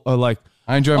people are like,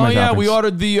 I enjoy my toppings. We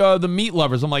ordered the meat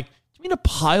lovers. I'm like, do you mean a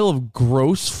pile of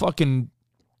gross fucking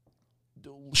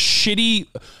shitty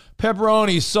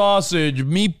pepperoni, sausage,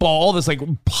 meatball, all this like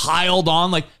piled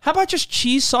on? Like, how about just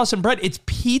cheese, sauce, and bread? It's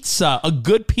pizza, a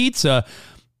good pizza.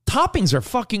 Toppings are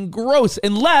fucking gross.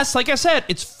 Unless, like I said,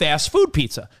 it's fast food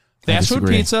pizza. Fast food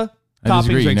pizza. I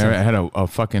disagree. You never had a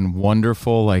fucking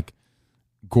wonderful like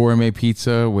gourmet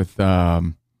pizza with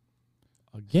Again,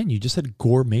 you just said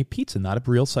gourmet pizza, not a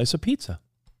real slice of pizza.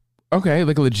 Okay,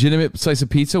 like a legitimate slice of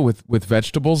pizza with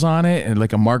vegetables on it and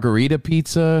like a margarita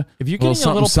pizza. If you're getting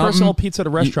a little personal pizza at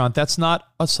a restaurant, that's not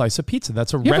a slice of pizza.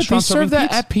 That's a restaurant but they serve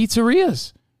that pizza. at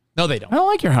pizzerias. No, they don't. I don't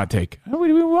like your hot take. What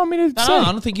do you want me to say?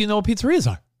 I don't think you know what pizzerias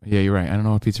are. Yeah, you're right. I don't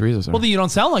know what pizzerias are. Well, then you don't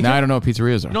sound like it. I don't know what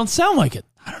pizzerias are. You don't sound like it.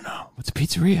 I don't know. What's a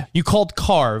pizzeria? You called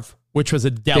Carve, which was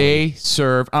a deli. They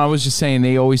serve. I was just saying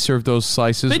they always serve those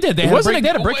slices. They did. They had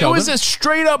a brick oven. It was a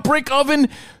straight up brick oven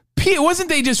Wasn't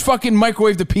they just fucking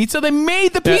microwave the pizza? They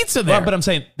made the pizza there. Well, but I'm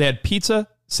saying they had pizza,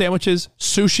 sandwiches,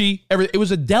 sushi, everything. It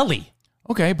was a deli.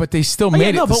 Okay, but they still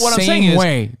made it the same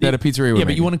way that a pizzeria would Yeah, but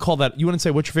make you wouldn't call that. You wouldn't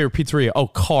say, what's your favorite pizzeria? Oh,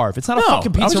 Carve. It's not a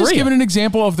fucking pizzeria. I was just giving an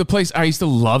example of the place. I used to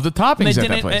love the toppings at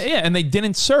that place. Yeah, and they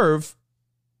didn't sell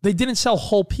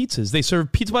whole pizzas. They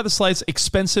served pizza by the slice,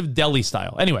 expensive deli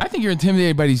style. Anyway. I think you're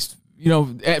intimidated by these,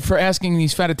 for asking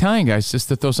these fat Italian guys just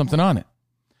to throw something on it.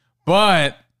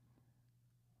 But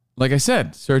like I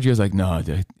said, Sergio's like, no,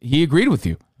 he agreed with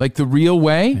you. Like, the real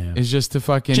way is just to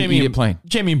fucking eat it plain.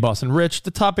 Jamie and Boston, Rich,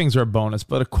 the toppings are a bonus,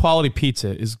 but a quality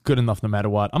pizza is good enough no matter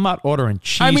what. I'm not ordering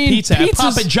cheese pizza at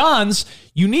Papa John's.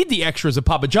 You need the extras at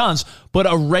Papa John's,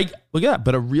 but look at that,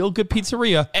 but a real good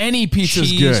pizzeria. Any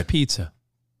pizza's cheese good. Pizza.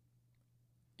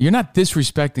 You're not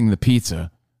disrespecting the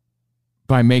pizza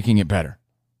by making it better.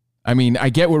 I mean, I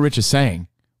get what Rich is saying,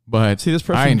 but see, this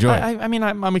person, I enjoy it. I mean,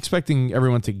 I'm expecting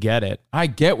everyone to get it. I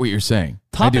get what you're saying.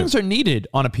 Toppings are needed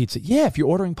on a pizza. Yeah, if you're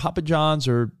ordering Papa John's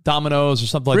or Domino's or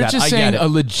something like Rich that, is I saying get it. a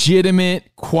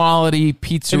legitimate quality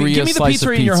pizzeria. Give me the slice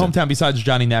pizzeria of in your pizza. hometown besides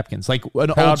Johnny Napkins, like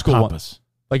an old school one.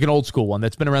 Like an old school one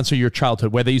that's been around since your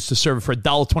childhood, where they used to serve it for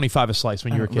 $1.25 a slice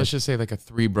when you were a kid. Let's just say like a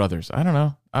Three Brothers. I don't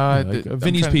know.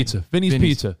 Vinny's Pizza.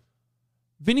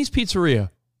 Vinny's Pizzeria,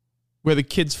 where the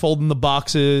kids fold in the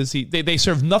boxes. They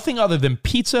serve nothing other than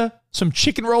pizza, some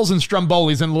chicken rolls and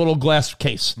strombolis in a little glass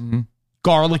case. Mm-hmm.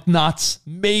 Garlic knots.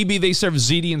 Maybe they serve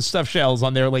ziti and stuffed shells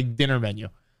on their like dinner menu.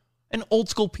 An old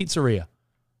school pizzeria.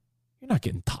 You're not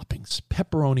getting toppings.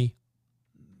 Pepperoni.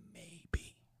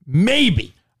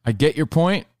 Maybe. I get your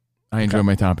point. I enjoy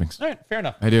my toppings. All right, fair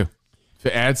enough. I do. If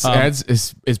it adds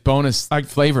is bonus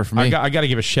flavor for me. I got to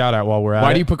give a shout out while we're at it.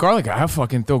 Why do you put garlic? I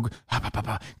fucking throw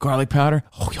garlic powder.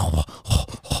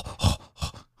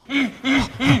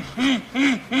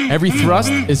 Every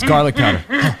thrust is garlic powder.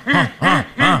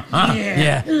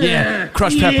 Yeah.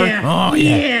 Crushed pepper. Oh,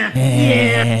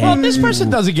 yeah. Well, this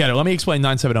person doesn't get it. Let me explain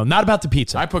 970. Not about the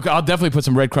pizza. I'll definitely put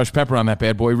some red crushed pepper on that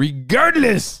bad boy,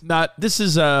 regardless. This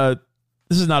is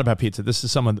not about pizza. This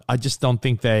is someone, I just don't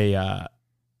think they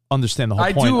understand the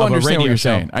whole point of a radio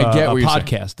show. I get what you're saying. A podcast,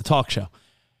 saying. a talk show.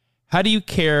 How do you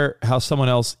care how someone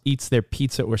else eats their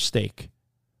pizza or steak?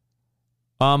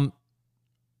 Why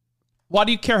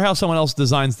do you care how someone else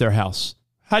designs their house?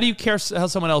 How do you care how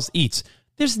someone else eats?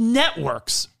 There's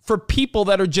networks for people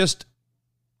that are just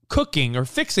cooking or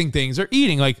fixing things or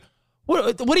eating. Like,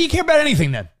 what do you care about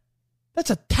anything then? That's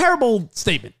a terrible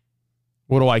statement.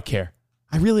 What do I care?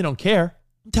 I really don't care.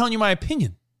 I'm telling you my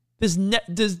opinion. There's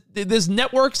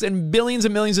networks and billions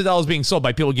and millions of dollars being sold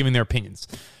by people giving their opinions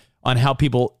on how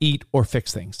people eat or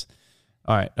fix things.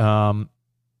 All right.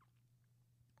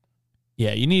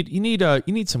 Yeah, you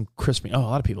need some crispy. Oh, a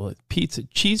lot of people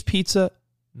cheese pizza.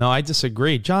 No, I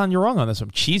disagree. John, you're wrong on this one.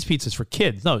 Cheese pizza is for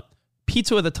kids. No,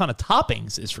 pizza with a ton of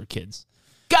toppings is for kids.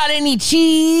 Got any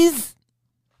cheese?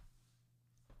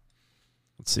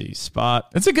 Let's see,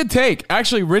 Spot. That's a good take.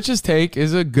 Actually, Rich's take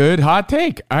is a good hot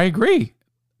take. I agree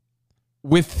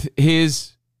with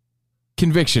his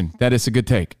conviction that it's a good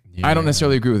take. Yeah. I don't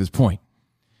necessarily agree with his point,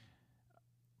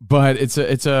 but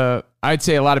I'd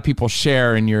say a lot of people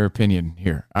share in your opinion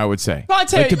here. I would say. Well,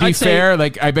 to be fair,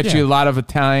 I bet you a lot of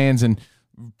Italians and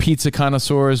pizza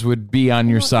connoisseurs would be on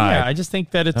your side. Yeah, I just think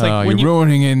that it's like when you're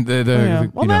ruining in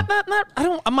I'm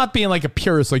not being like a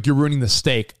purist, like you're ruining the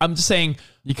steak. I'm just saying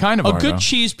you kind of a good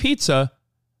cheese pizza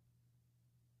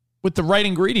with the right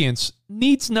ingredients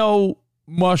needs no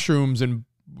mushrooms and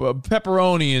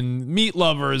pepperoni and meat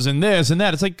lovers and this and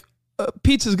that. It's like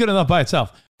pizza's good enough by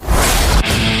itself.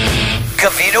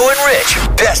 Covino and Rich,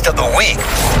 best of the week.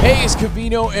 Hey, it's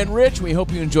Covino and Rich. We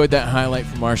hope you enjoyed that highlight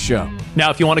from our show. Now,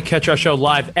 if you want to catch our show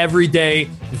live every day,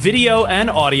 video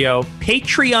and audio,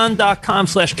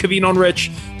 patreon.com/Covino and Rich.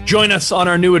 Join us on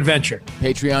our new adventure.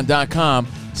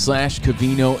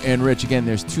 Patreon.com/Covino and Rich. Again,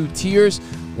 there's 2 tiers.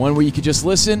 One where you could just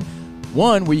listen.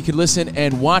 One where you could listen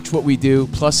and watch what we do,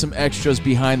 plus some extras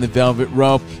behind the velvet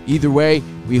rope. Either way,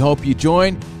 we hope you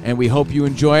join, and we hope you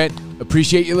enjoy it.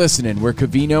 Appreciate you listening. We're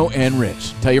Covino and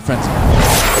Rich. Tell your friends about it.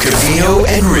 Covino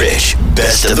and Rich,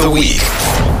 best of the week.